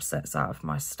just stamp sets out of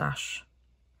my stash.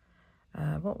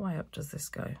 What way up does this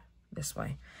go? This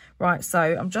way. Right, so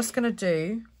I'm just going to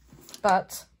do,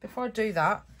 but before I do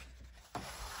that,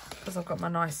 because I've got my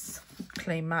nice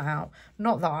clean mat out,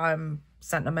 not that I'm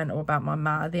sentimental about my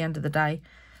mat at the end of the day.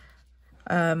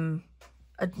 A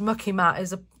mucky mat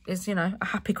is you know, a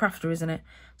happy crafter, isn't it?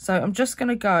 So I'm just going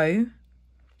to go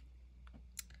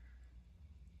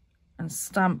and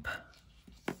stamp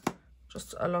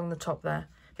just along the top there,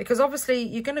 because obviously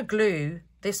you're going to glue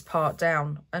this part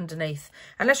down underneath,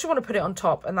 unless you want to put it on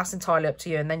top, and that's entirely up to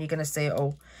you, and then you're going to see it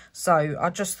all. So I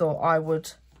just thought I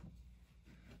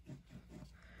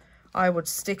would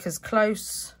stick as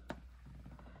close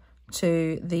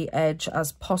to the edge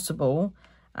as possible.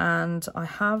 And I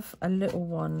have a little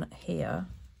one here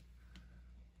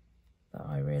that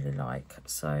I really like,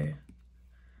 so,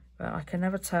 but I can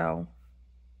never tell.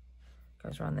 It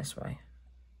goes around this way.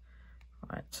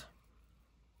 Right.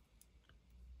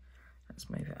 Let's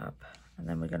move it up. And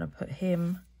then we're going to put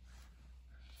him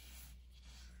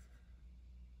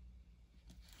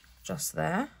just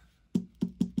there.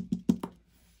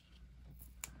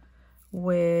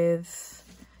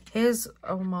 Here's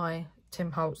all my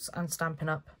Tim Holtz and Stampin'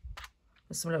 Up.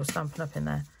 There's some little Stampin' Up in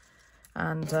there.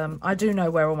 And I do know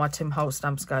where all my Tim Holtz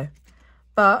stamps go.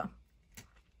 But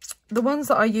the ones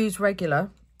that I use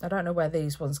regular, I don't know where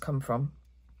these ones come from.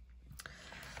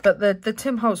 But the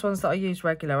Tim Holtz ones that I use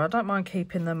regular, I don't mind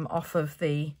keeping them off of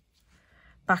the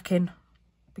backing.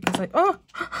 Because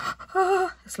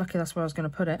it's lucky that's where I was going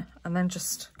to put it. And then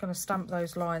just going to stamp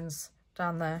those lines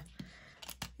down there.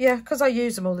 Yeah, because I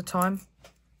use them all the time.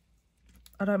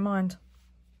 I don't mind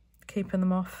keeping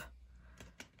them off.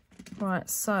 Right,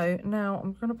 so now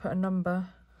I'm going to put a number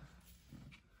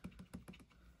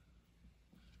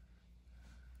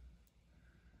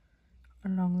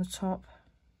along the top.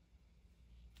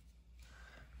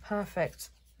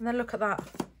 Perfect. And then look at that.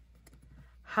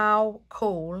 How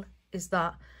cool is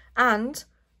that? And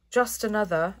just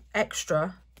another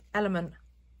extra element.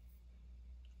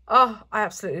 Oh, I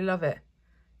absolutely love it.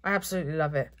 I absolutely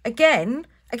love it. Again,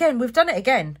 we've done it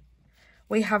again.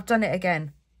 We have done it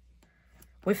again.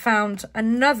 We found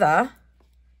another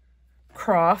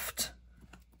craft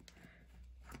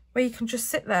where you can just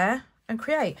sit there and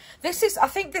create. I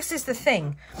think this is the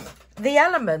thing. The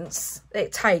elements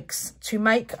it takes to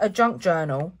make a junk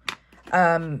journal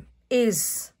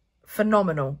is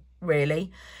phenomenal,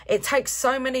 really. It takes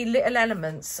so many little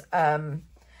elements, and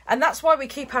that's why we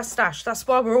keep our stash. That's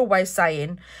why we're always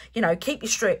saying, you know, keep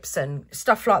your strips and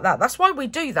stuff like that. That's why we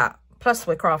do that. Plus,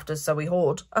 we're crafters, so we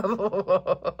hoard.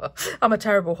 I'm a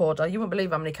terrible hoarder. You wouldn't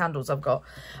believe how many candles I've got.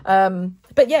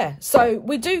 But yeah, so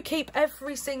we do keep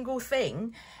every single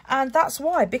thing. And that's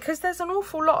why, because there's an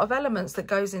awful lot of elements that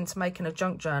goes into making a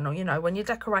junk journal. You know, when you're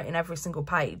decorating every single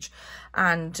page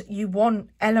and you want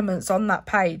elements on that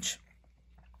page,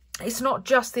 it's not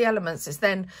just the elements. It's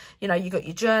then, you know, you've got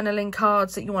your journaling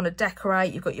cards that you want to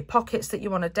decorate. You've got your pockets that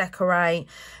you want to decorate.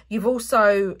 You've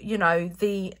also, you know,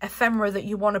 the ephemera that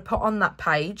you want to put on that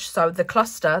page. So the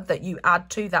cluster that you add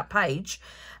to that page.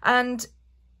 And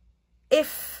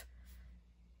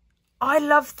I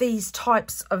love these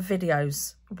types of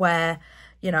videos where,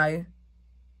 you know,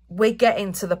 we're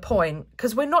getting to the point,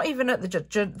 because we're not even at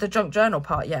the junk journal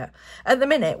part yet. At the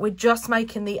minute, we're just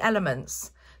making the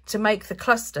elements to make the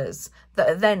clusters that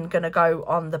are then going to go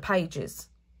on the pages.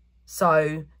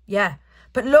 So, yeah.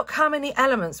 But look how many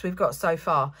elements we've got so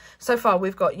far. So far,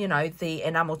 we've got, you know, the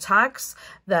enamel tags,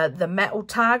 the metal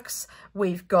tags.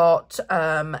 We've got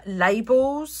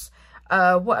labels.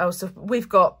 What else? We've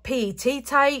got PET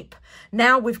tape.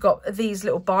 Now we've got these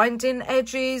little binding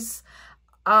edges.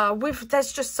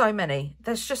 There's just so many.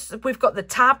 We've got the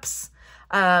tabs.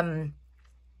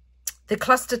 The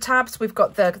cluster tabs, we've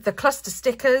got the cluster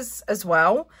stickers as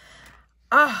well.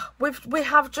 We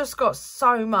have just got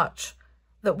so much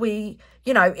that we,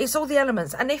 you know, it's all the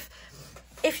elements. And if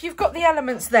you've got the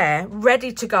elements there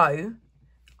ready to go,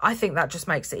 I think that just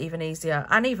makes it even easier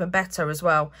and even better as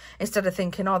well. Instead of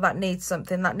thinking, oh, that needs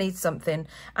something.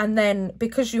 And then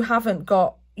because you haven't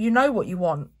got, you know what you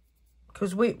want.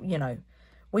 Because we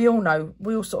all know,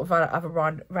 we all sort of have a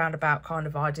roundabout kind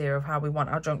of idea of how we want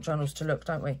our junk journals to look,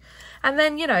 don't we? And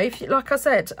then, you know, if like I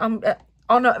said, on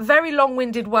a very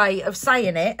long-winded way of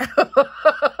saying it.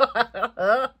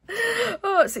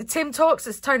 Oh, it's Tim Talks,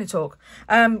 it's Toni Talk.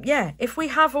 Yeah, if we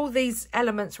have all these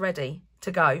elements ready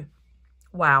to go,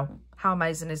 wow, how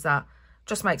amazing is that?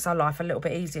 Just makes our life a little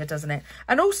bit easier, doesn't it?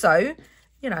 And also,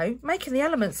 you know, making the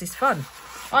elements is fun.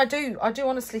 I do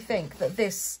honestly think that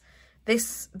this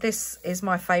is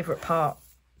my favourite part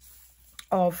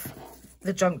of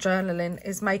the junk journaling,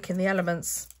 is making the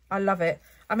elements. I love it.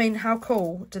 I mean, how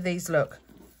cool do these look?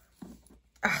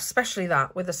 Especially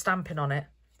that with the stamping on it.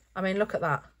 I mean, look at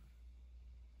that.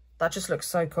 That just looks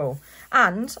so cool.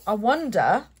 And I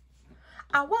wonder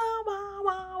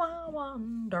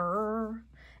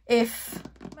if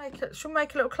should we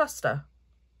make a little cluster?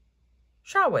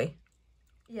 Shall we?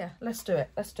 Yeah, let's do it.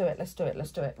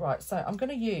 Right, so I'm going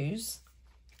to use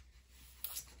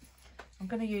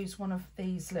one of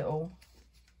these little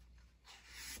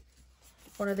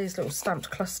stamped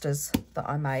clusters that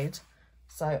I made.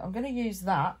 So I'm going to use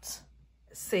that.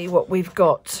 See what we've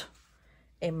got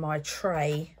in my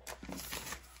tray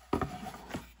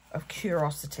of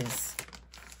curiosities.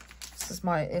 This is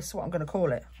what I'm going to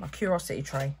call it, my curiosity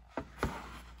tray.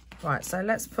 Right, so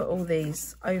let's put all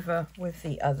these over with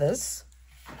the others.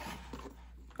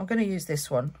 I'm going to use this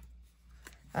one,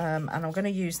 and I'm going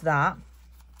to use that.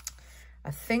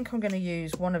 I think I'm going to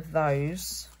use one of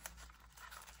those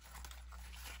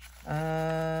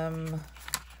Oh,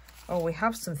 we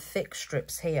have some thick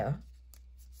strips here.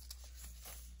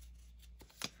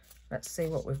 Let's see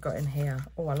what we've got in here.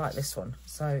 Oh, I like this one.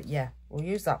 So yeah, we'll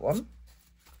use that one.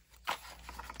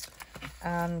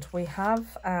 And we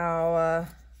have our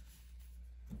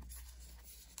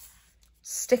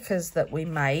stickers that we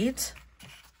made.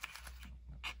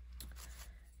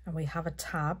 And we have a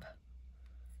tab.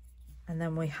 And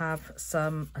then we have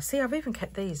some, see, I've even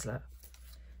kept these, look.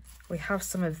 We have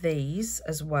some of these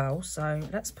as well. So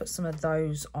let's put some of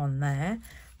those on there,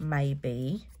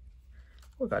 maybe.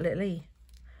 We've got a little E.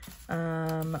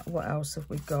 What else have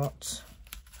we got?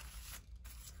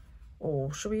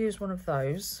 Or should we use one of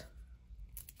those?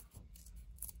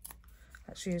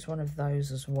 Let's use one of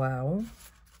those as well.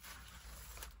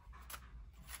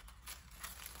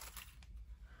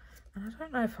 And I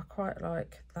don't know if I quite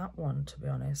like that one, to be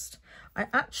honest. I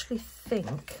actually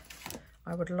think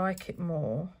I would like it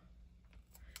more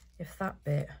if that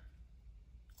bit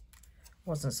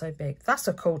wasn't so big. That's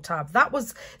a cool tab.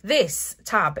 This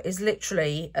tab is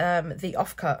literally the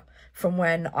offcut from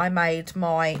when I made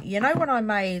my, you know, when I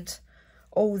made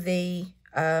all the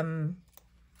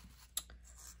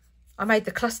I made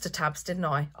the cluster tabs, didn't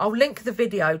I? I'll link the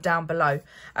video down below.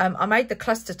 I made the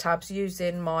cluster tabs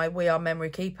using my We Are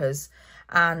Memory Keepers,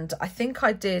 and I think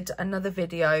I did another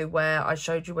video where I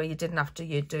showed you where you didn't have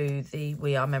to do the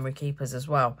We Are Memory Keepers as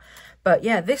well. But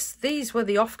yeah, these were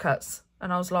the offcuts,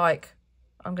 and I was like,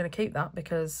 I'm going to keep that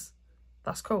because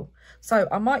that's cool. So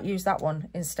I might use that one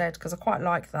instead because I quite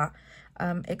like that.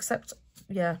 Except,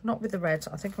 yeah, not with the red.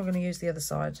 I think I'm going to use the other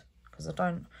side because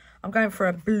I'm going for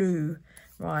a blue.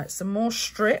 Right, some more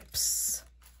strips.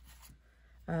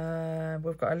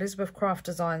 We've got Elizabeth Craft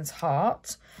Designs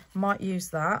heart. Might use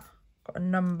that. Got a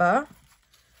number.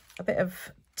 A bit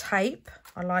of tape.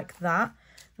 I like that.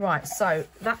 Right, so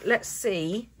let's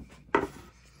see.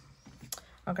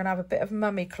 I'm going to have a bit of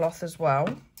mummy cloth as well.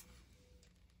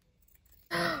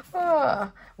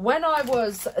 When I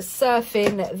was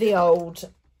surfing the old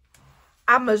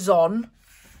Amazon,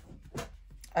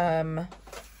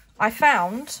 I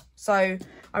found, so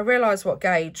I realised what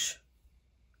gauge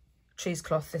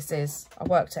cheesecloth this is. I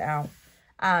worked it out.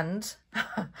 And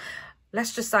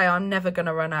let's just say I'm never going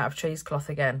to run out of cheesecloth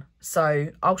again.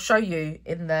 So I'll show you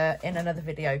in another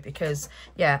video because,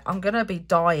 yeah, I'm going to be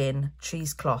dyeing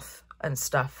cheesecloth and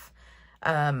stuff.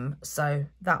 So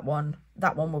that one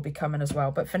will be coming as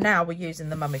well. But for now, we're using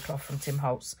the mummy cloth from Tim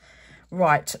Holtz.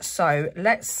 Right, so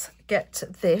let's get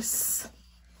this.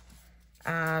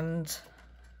 And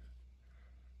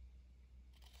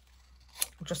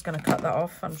I'm just going to cut that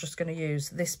off. I'm just going to use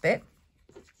this bit.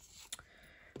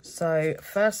 So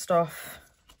first off,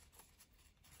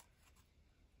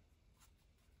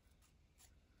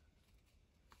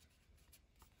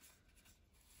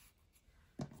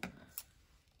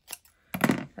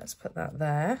 let's put that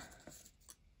there.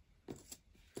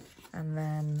 And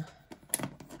then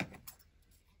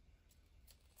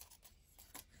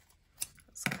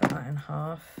let's cut that in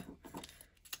half.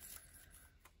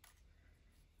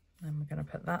 Then we're going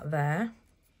to put that there.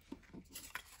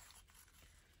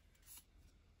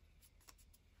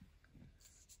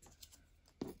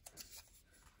 And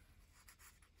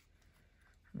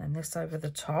then this over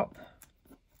the top.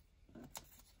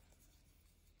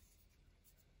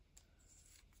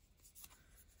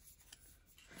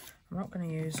 I'm not going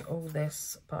to use all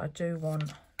this, but I do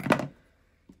want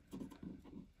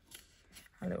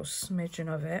a little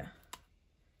smidgen of it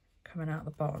coming out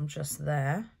the bottom just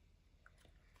there.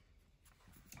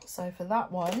 So for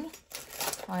that one,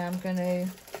 I am going to,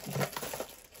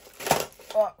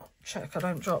 check I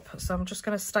don't drop. So I'm just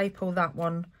going to staple that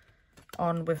one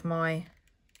on with my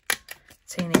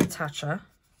teeny attacher.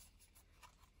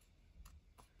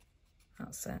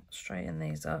 That's it, straighten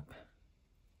these up.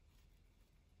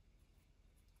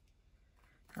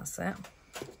 That's it.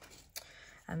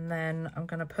 And then I'm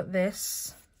going to put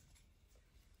this,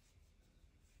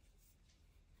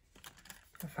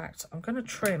 in fact, I'm going to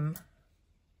trim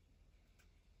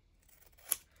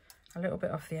a little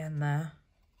bit off the end there.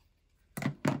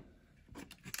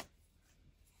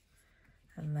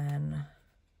 And then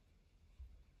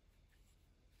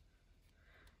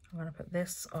I'm going to put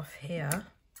this off here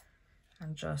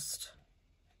and just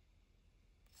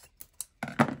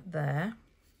there.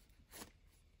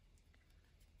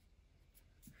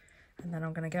 And then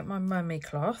I'm going to get my mummy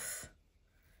cloth,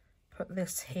 put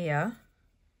this here.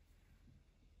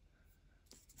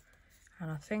 And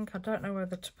I think, I don't know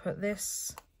whether to put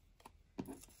this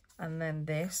and then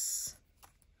this,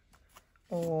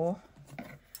 or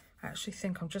I actually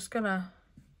think I'm just going to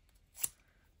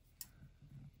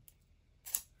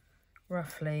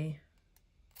roughly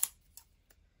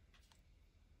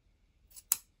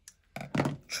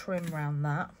trim around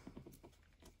that.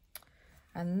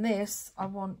 And this, I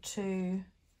want to,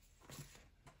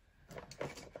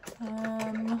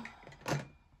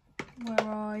 where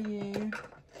are you?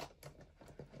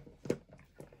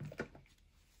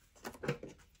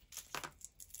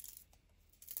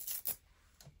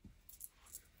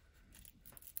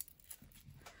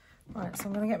 Right, so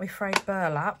I'm going to get my frayed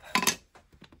burlap.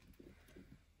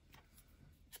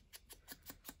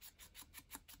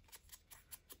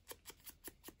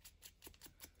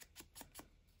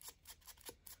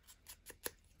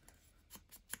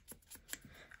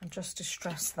 And just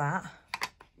distress that.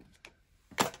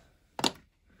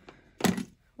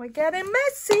 We're getting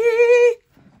messy.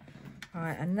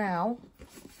 Right, and now,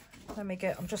 I'm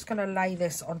just going to lay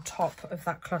this on top of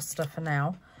that cluster for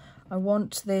now. I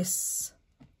want this,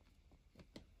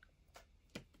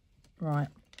 right.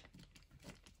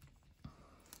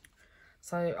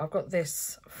 So I've got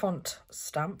this font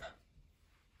stamp.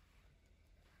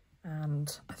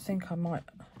 And I think I might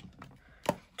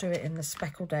do it in the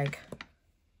speckled egg.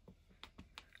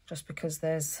 Just because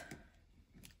there's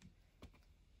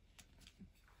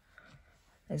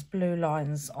blue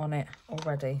lines on it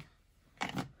already.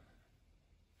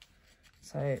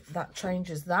 So that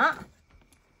changes that.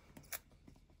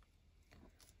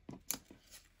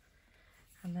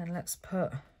 And then let's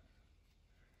put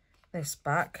this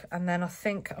back. And then I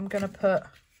think I'm going to put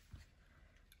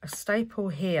a staple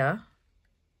here.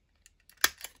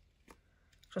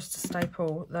 Just to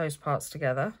staple those parts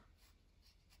together.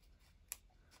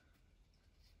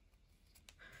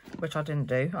 Which I didn't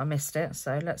do, I missed it.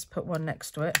 So let's put one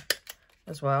next to it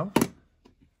as well.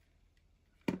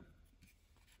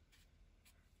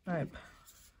 Nope.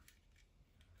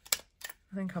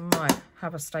 I think I might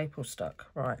have a staple stuck.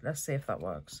 Right, let's see if that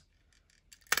works.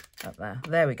 Up there.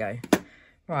 There we go.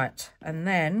 Right, and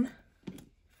then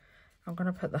I'm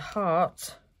going to put the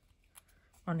heart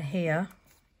on here.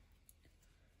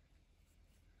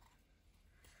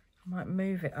 I might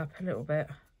move it up a little bit.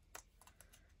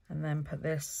 And then put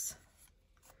this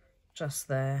just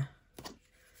there.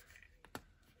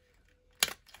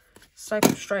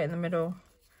 Staple straight in the middle.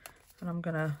 And I'm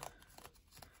going to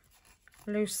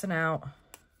loosen out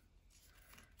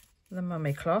the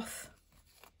mummy cloth.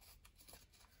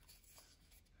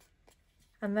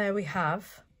 And there we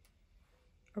have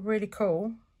a really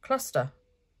cool cluster.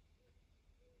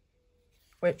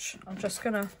 Which I'm just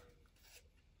going to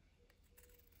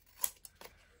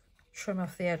trim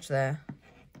off the edge there.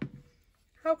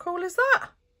 How cool is that?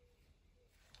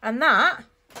 And that,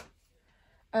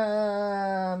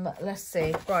 let's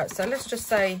see. Right, so let's just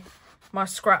say my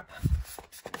stamping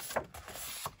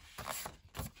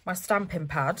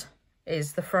pad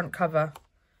is the front cover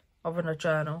of a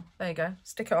journal. There you go.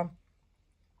 Stick it on.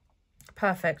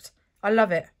 Perfect. I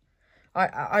love it.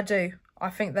 I do. I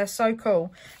think they're so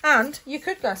cool. And you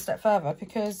could go a step further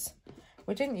because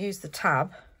we didn't use the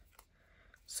tab.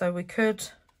 So we could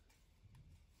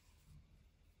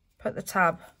put the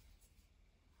tab.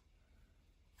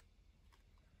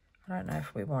 I don't know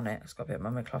if we want it. It's got a bit of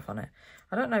mummy cloth on it.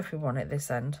 I don't know if we want it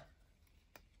this end.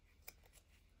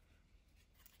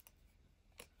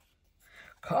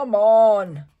 Come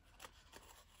on.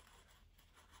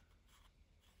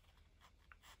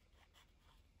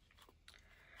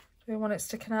 Do we want it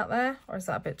sticking out there? Or is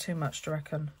that a bit too much, do you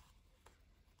reckon?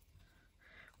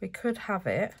 We could have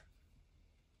it.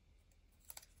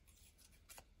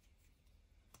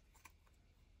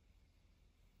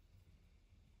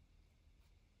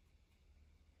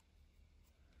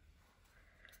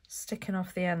 Sticking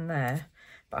off the end there,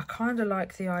 but I kind of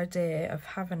like the idea of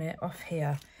having it off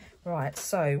here. Right,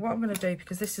 so what I'm going to do,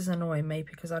 because this is annoying me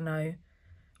because I know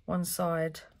one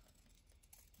side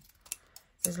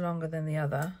is longer than the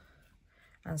other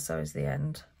and so is the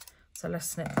end, so let's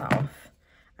snip that off.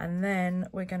 And then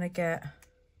we're going to get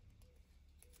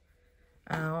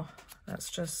our, let's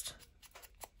just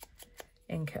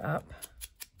ink it up,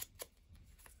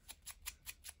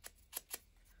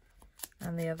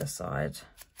 and the other side.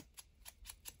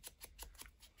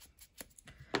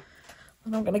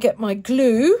 And I'm going to get my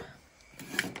glue.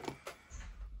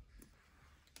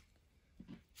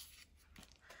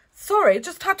 Sorry,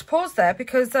 just had to pause there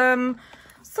because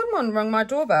someone rang my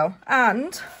doorbell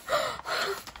and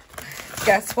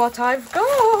guess what I've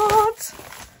got?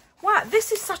 Wow,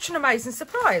 this is such an amazing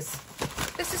surprise.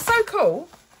 This is so cool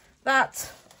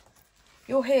that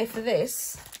you're here for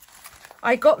this.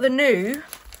 I got the new,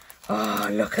 oh,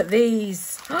 look at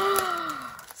these.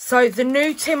 So the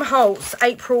new Tim Holtz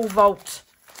April Vault.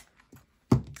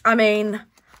 I mean,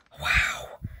 wow,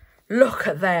 look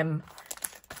at them.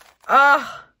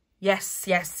 Ah, yes,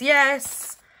 yes,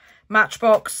 yes.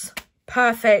 Matchbox,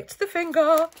 Perfect. The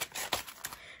finger.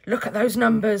 Look at those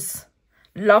numbers.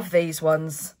 Love these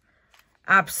ones.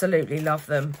 Absolutely love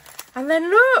them. And then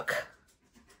look.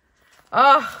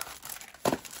 Ah,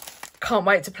 can't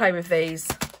wait to play with these.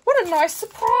 What a nice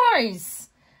surprise.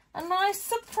 A nice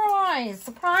surprise.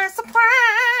 Surprise,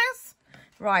 surprise.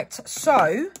 Right,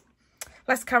 so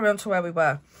let's carry on to where we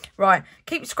were. Right,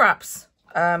 keep scraps,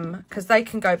 because they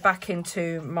can go back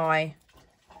into my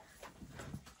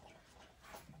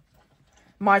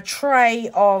tray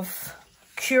of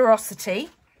curiosity.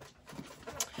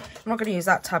 I'm not going to use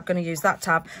that tab, going to use that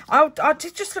tab. I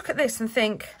did just look at this and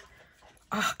think,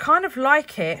 oh, I kind of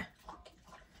like it.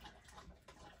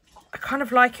 I kind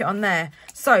of like it on there.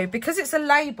 So because it's a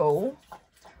label,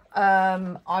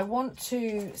 I want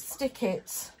to stick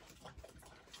it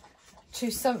to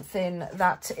something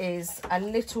that is a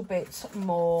little bit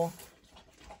more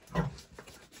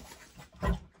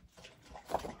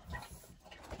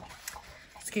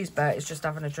excuse Bert, is just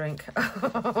having a drink.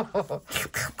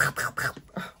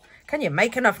 Can you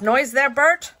make enough noise there,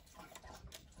 Bert?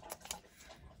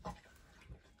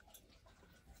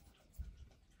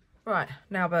 Right,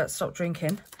 now Bert, stop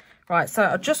drinking. Right, so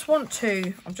I just want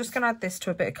to, I'm just going to add this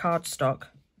to a bit of cardstock.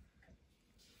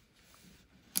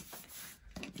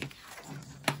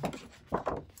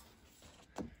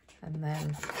 And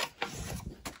then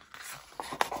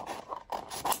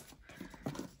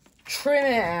trim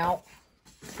it out.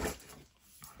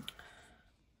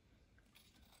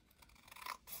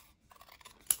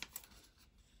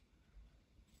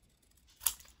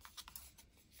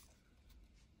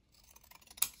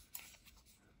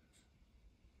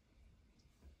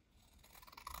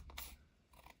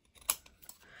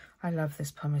 I love this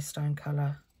pumice stone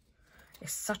colour.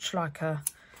 It's such like a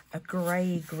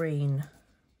grey green.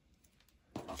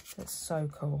 It's so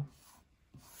cool.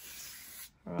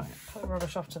 Right, put the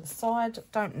rubbish off to the side.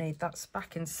 Don't need that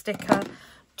backing sticker.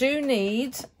 Do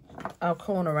need our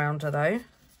corner rounder though.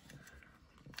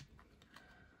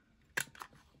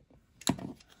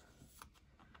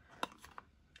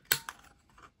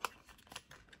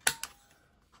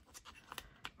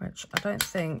 Which I don't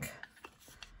think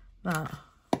that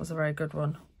was a very good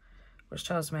one, which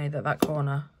tells me that that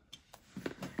corner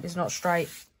is not straight,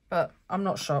 but I'm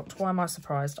not shocked. Why am I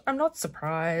surprised? I'm not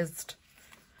surprised,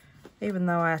 even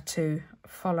though I had to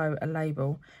follow a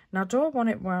label. Now, do I want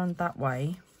it round that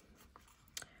way,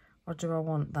 or do I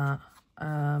want that?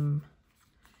 Do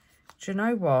you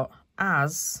know what?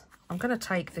 As I'm going to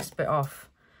take this bit off,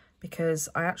 because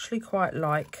I actually quite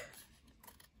like,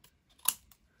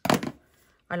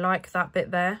 I like that bit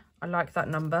there. I like that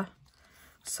number.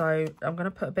 So I'm going to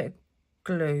put a bit of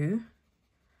glue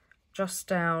just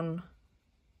down,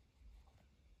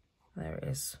 there it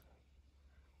is,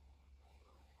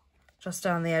 just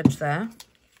down the edge there,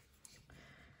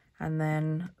 and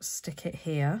then stick it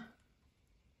here,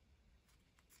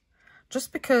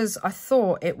 just because I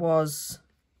thought it was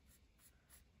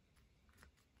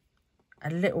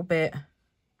a little bit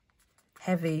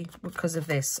heavy because of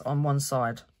this on one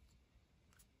side.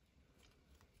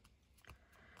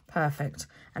 Perfect.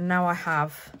 And now I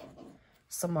have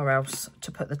somewhere else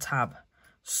to put the tab.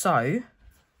 So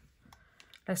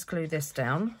let's glue this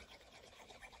down.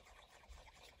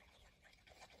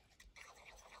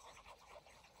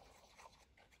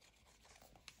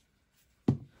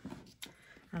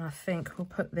 And I think we'll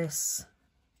put this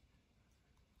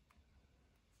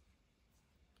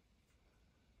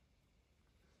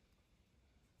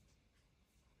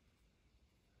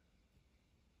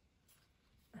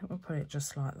we'll put it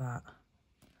just like that.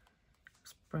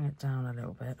 Let's bring it down a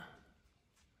little bit.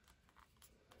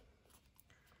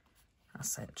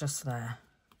 That's it, just there.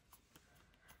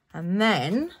 And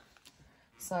then,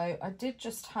 so I did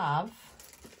just have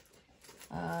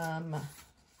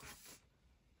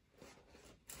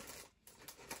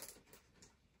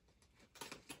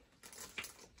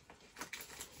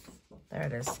there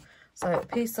it is. So a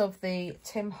piece of the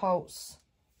Tim Holtz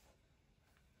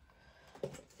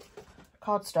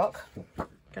cardstock.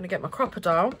 Going to get my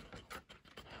crocodile,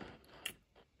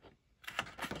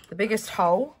 the biggest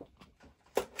hole,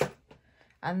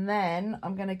 and then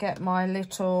I'm going to get my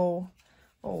little,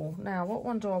 oh, now what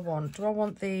one do I want? Do I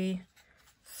want the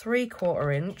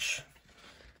 3/4 inch?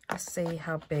 Let's see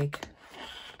how big.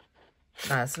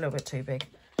 No, it's a little bit too big.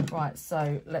 Right,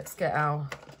 so let's get our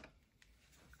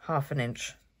 1/2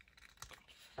 inch,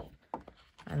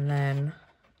 and then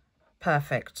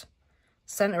perfect.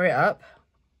 Center it up.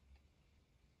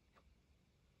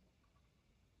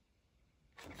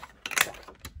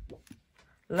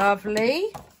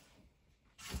 Lovely.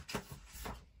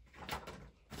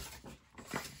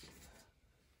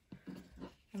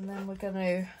 And then we're going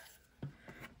to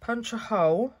punch a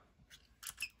hole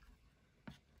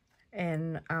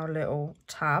in our little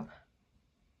tab.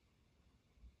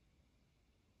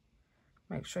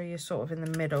 Make sure you're sort of in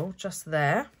the middle, just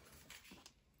there.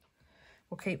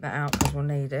 We'll keep that out because we'll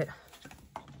need it.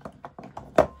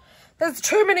 There's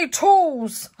too many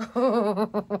tools. Oh,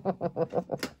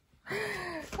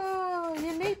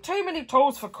 you need too many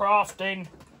tools for crafting.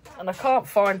 And I can't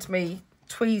find me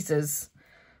tweezers.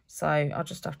 So I'll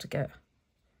just have to get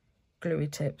gluey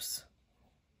tips.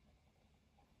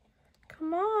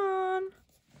 Come on.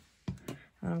 And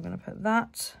I'm going to put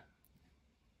that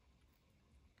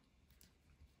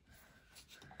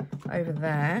over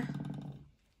there.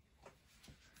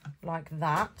 Like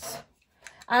that.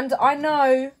 And I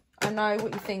know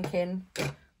what you're thinking.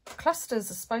 Clusters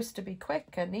are supposed to be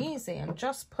quick and easy and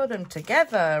just put them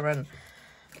together, and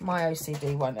my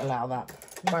OCD won't allow that.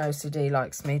 My OCD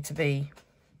likes me to be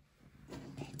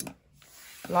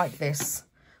like this.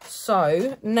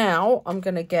 So now I'm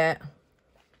gonna get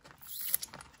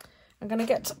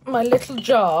my little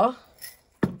jar.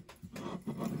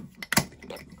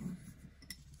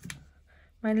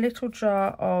 My little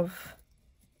jar of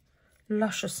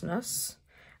lusciousness.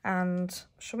 And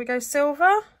shall we go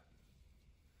silver?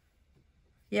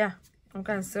 Yeah, I'm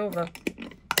going silver.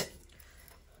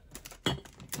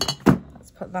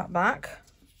 Let's put that back.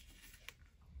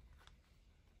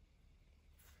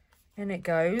 In it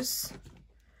goes.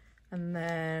 And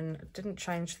then didn't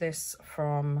change this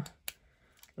from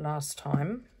last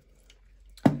time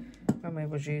when we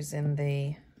was using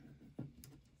the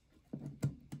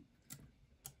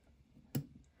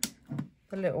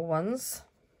little ones.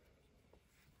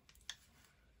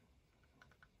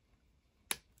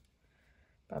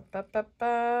 Get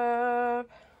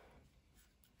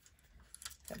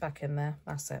back in there.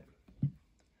 That's it.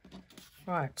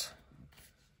 Right.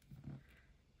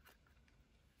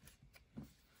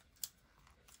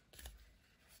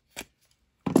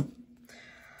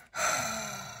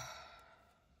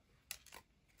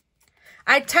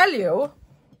 I tell you,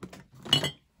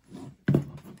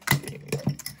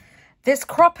 this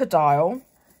crocodile.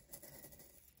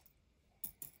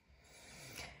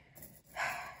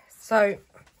 So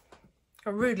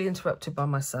I'm rudely interrupted by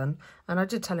my son, and I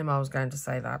did tell him I was going to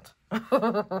say that.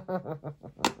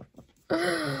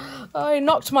 I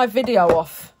knocked my video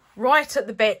off right at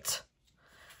the bit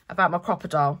about my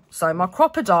crocodile. So my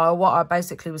crocodile, what I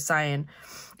basically was saying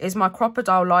is my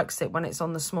crocodile likes it when it's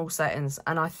on the small settings,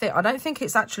 and I don't think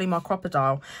it's actually my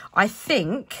crocodile. I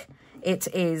think it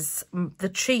is the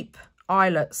cheap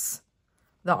eyelets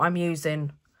that I'm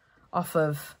using off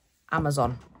of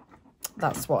Amazon.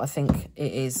 That's what I think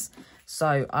it is.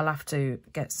 So I'll have to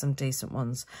get some decent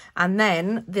ones. And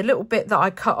then the little bit that I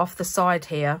cut off the side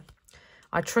here,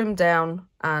 I trimmed down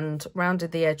and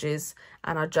rounded the edges,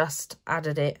 and I just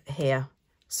added it here.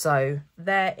 So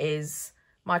there is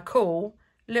my cool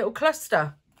little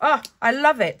cluster. Oh, I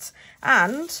love it.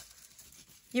 And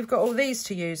you've got all these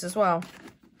to use as well.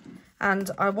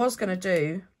 And I was going to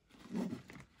do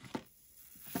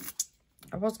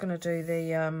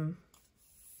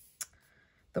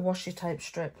the washi tape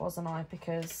strip, wasn't I?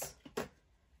 Because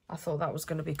I thought that was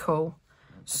going to be cool.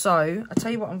 So I'll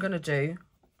tell you what I'm going to do,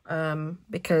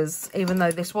 because even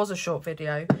though this was a short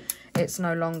video, it's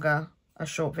no longer a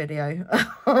short video.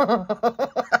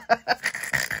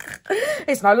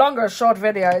 It's no longer a short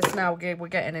video. It's now, we're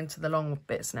getting into the long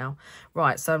bits now.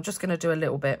 Right, so I'm just going to do a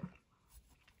little bit.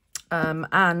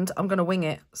 And I'm going to wing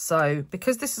it. So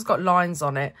because this has got lines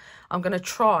on it, I'm going to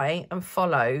try and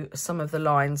follow some of the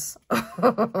lines.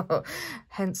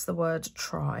 Hence the word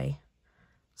try.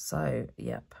 So,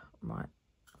 yep, right.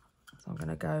 So I'm going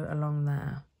to go along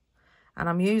there. And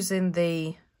I'm using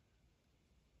the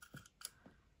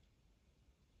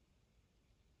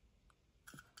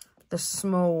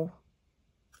small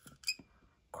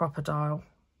crocodile.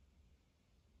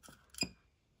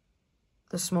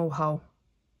 The small hole.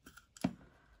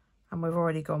 And we've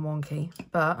already gone wonky,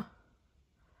 but do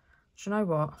you know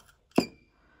what?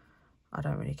 I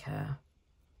don't really care.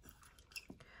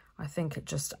 I think it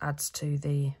just adds to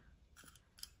the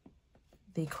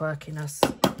quirkiness.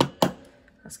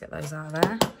 Let's get those out of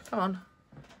there. Come on.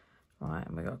 Right,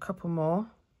 and we've got a couple more.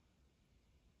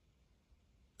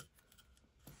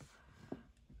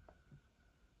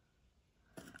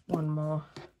 One more.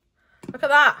 Look at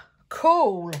that.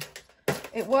 Cool.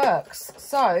 It works.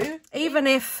 So even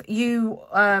if you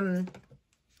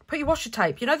put your washi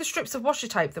tape, you know the strips of washi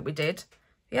tape that we did?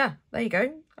 Yeah, there you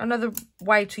go. Another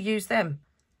way to use them.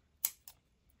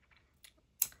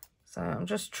 So I'm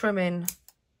just trimming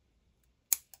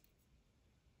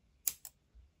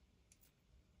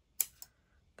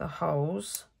the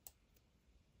holes.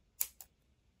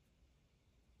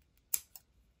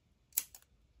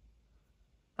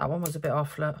 That one was a bit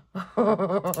off, look.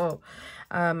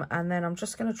 And then I'm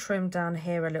just going to trim down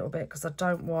here a little bit because I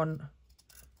don't want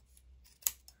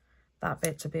that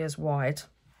bit to be as wide.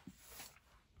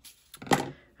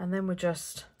 And then we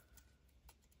just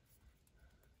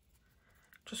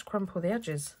crumple the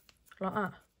edges like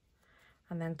that.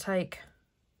 And then take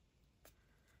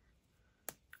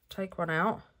one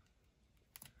out,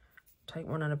 take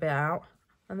one and a bit out,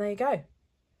 and there you go.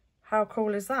 How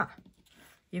cool is that?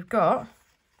 You could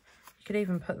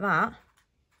even put that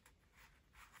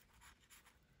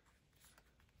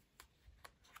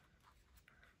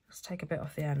let's take a bit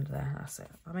off the end there. That's it.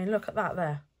 I mean, look at that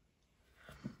there.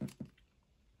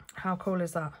 How cool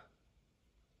is that?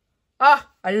 Ah,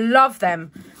 I love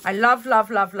them. I love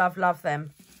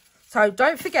them. So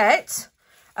don't forget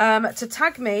to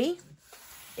tag me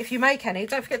if you make any.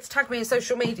 Don't forget to tag me in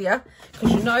social media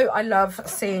because you know I love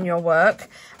seeing your work.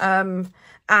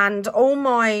 And all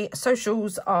my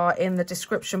socials are in the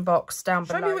description box down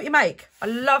below. Show me what you make. I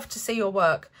love to see your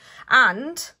work.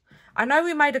 And I know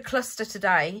we made a cluster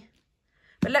today,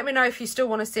 but let me know if you still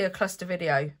want to see a cluster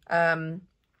video.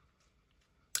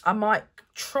 I might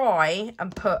try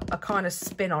and put a kind of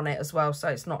spin on it as well, so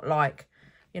it's not like,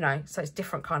 you know, so it's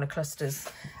different kind of clusters.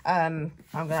 I'm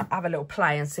going to have a little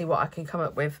play and see what I can come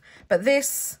up with. But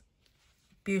this,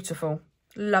 beautiful.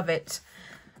 Love it.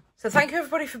 So thank you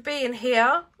everybody for being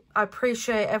here. I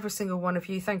appreciate every single one of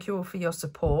you. Thank you all for your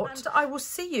support. And I will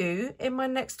see you in my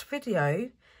next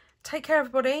video. Take care,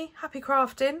 everybody. Happy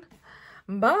crafting.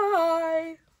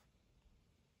 Bye.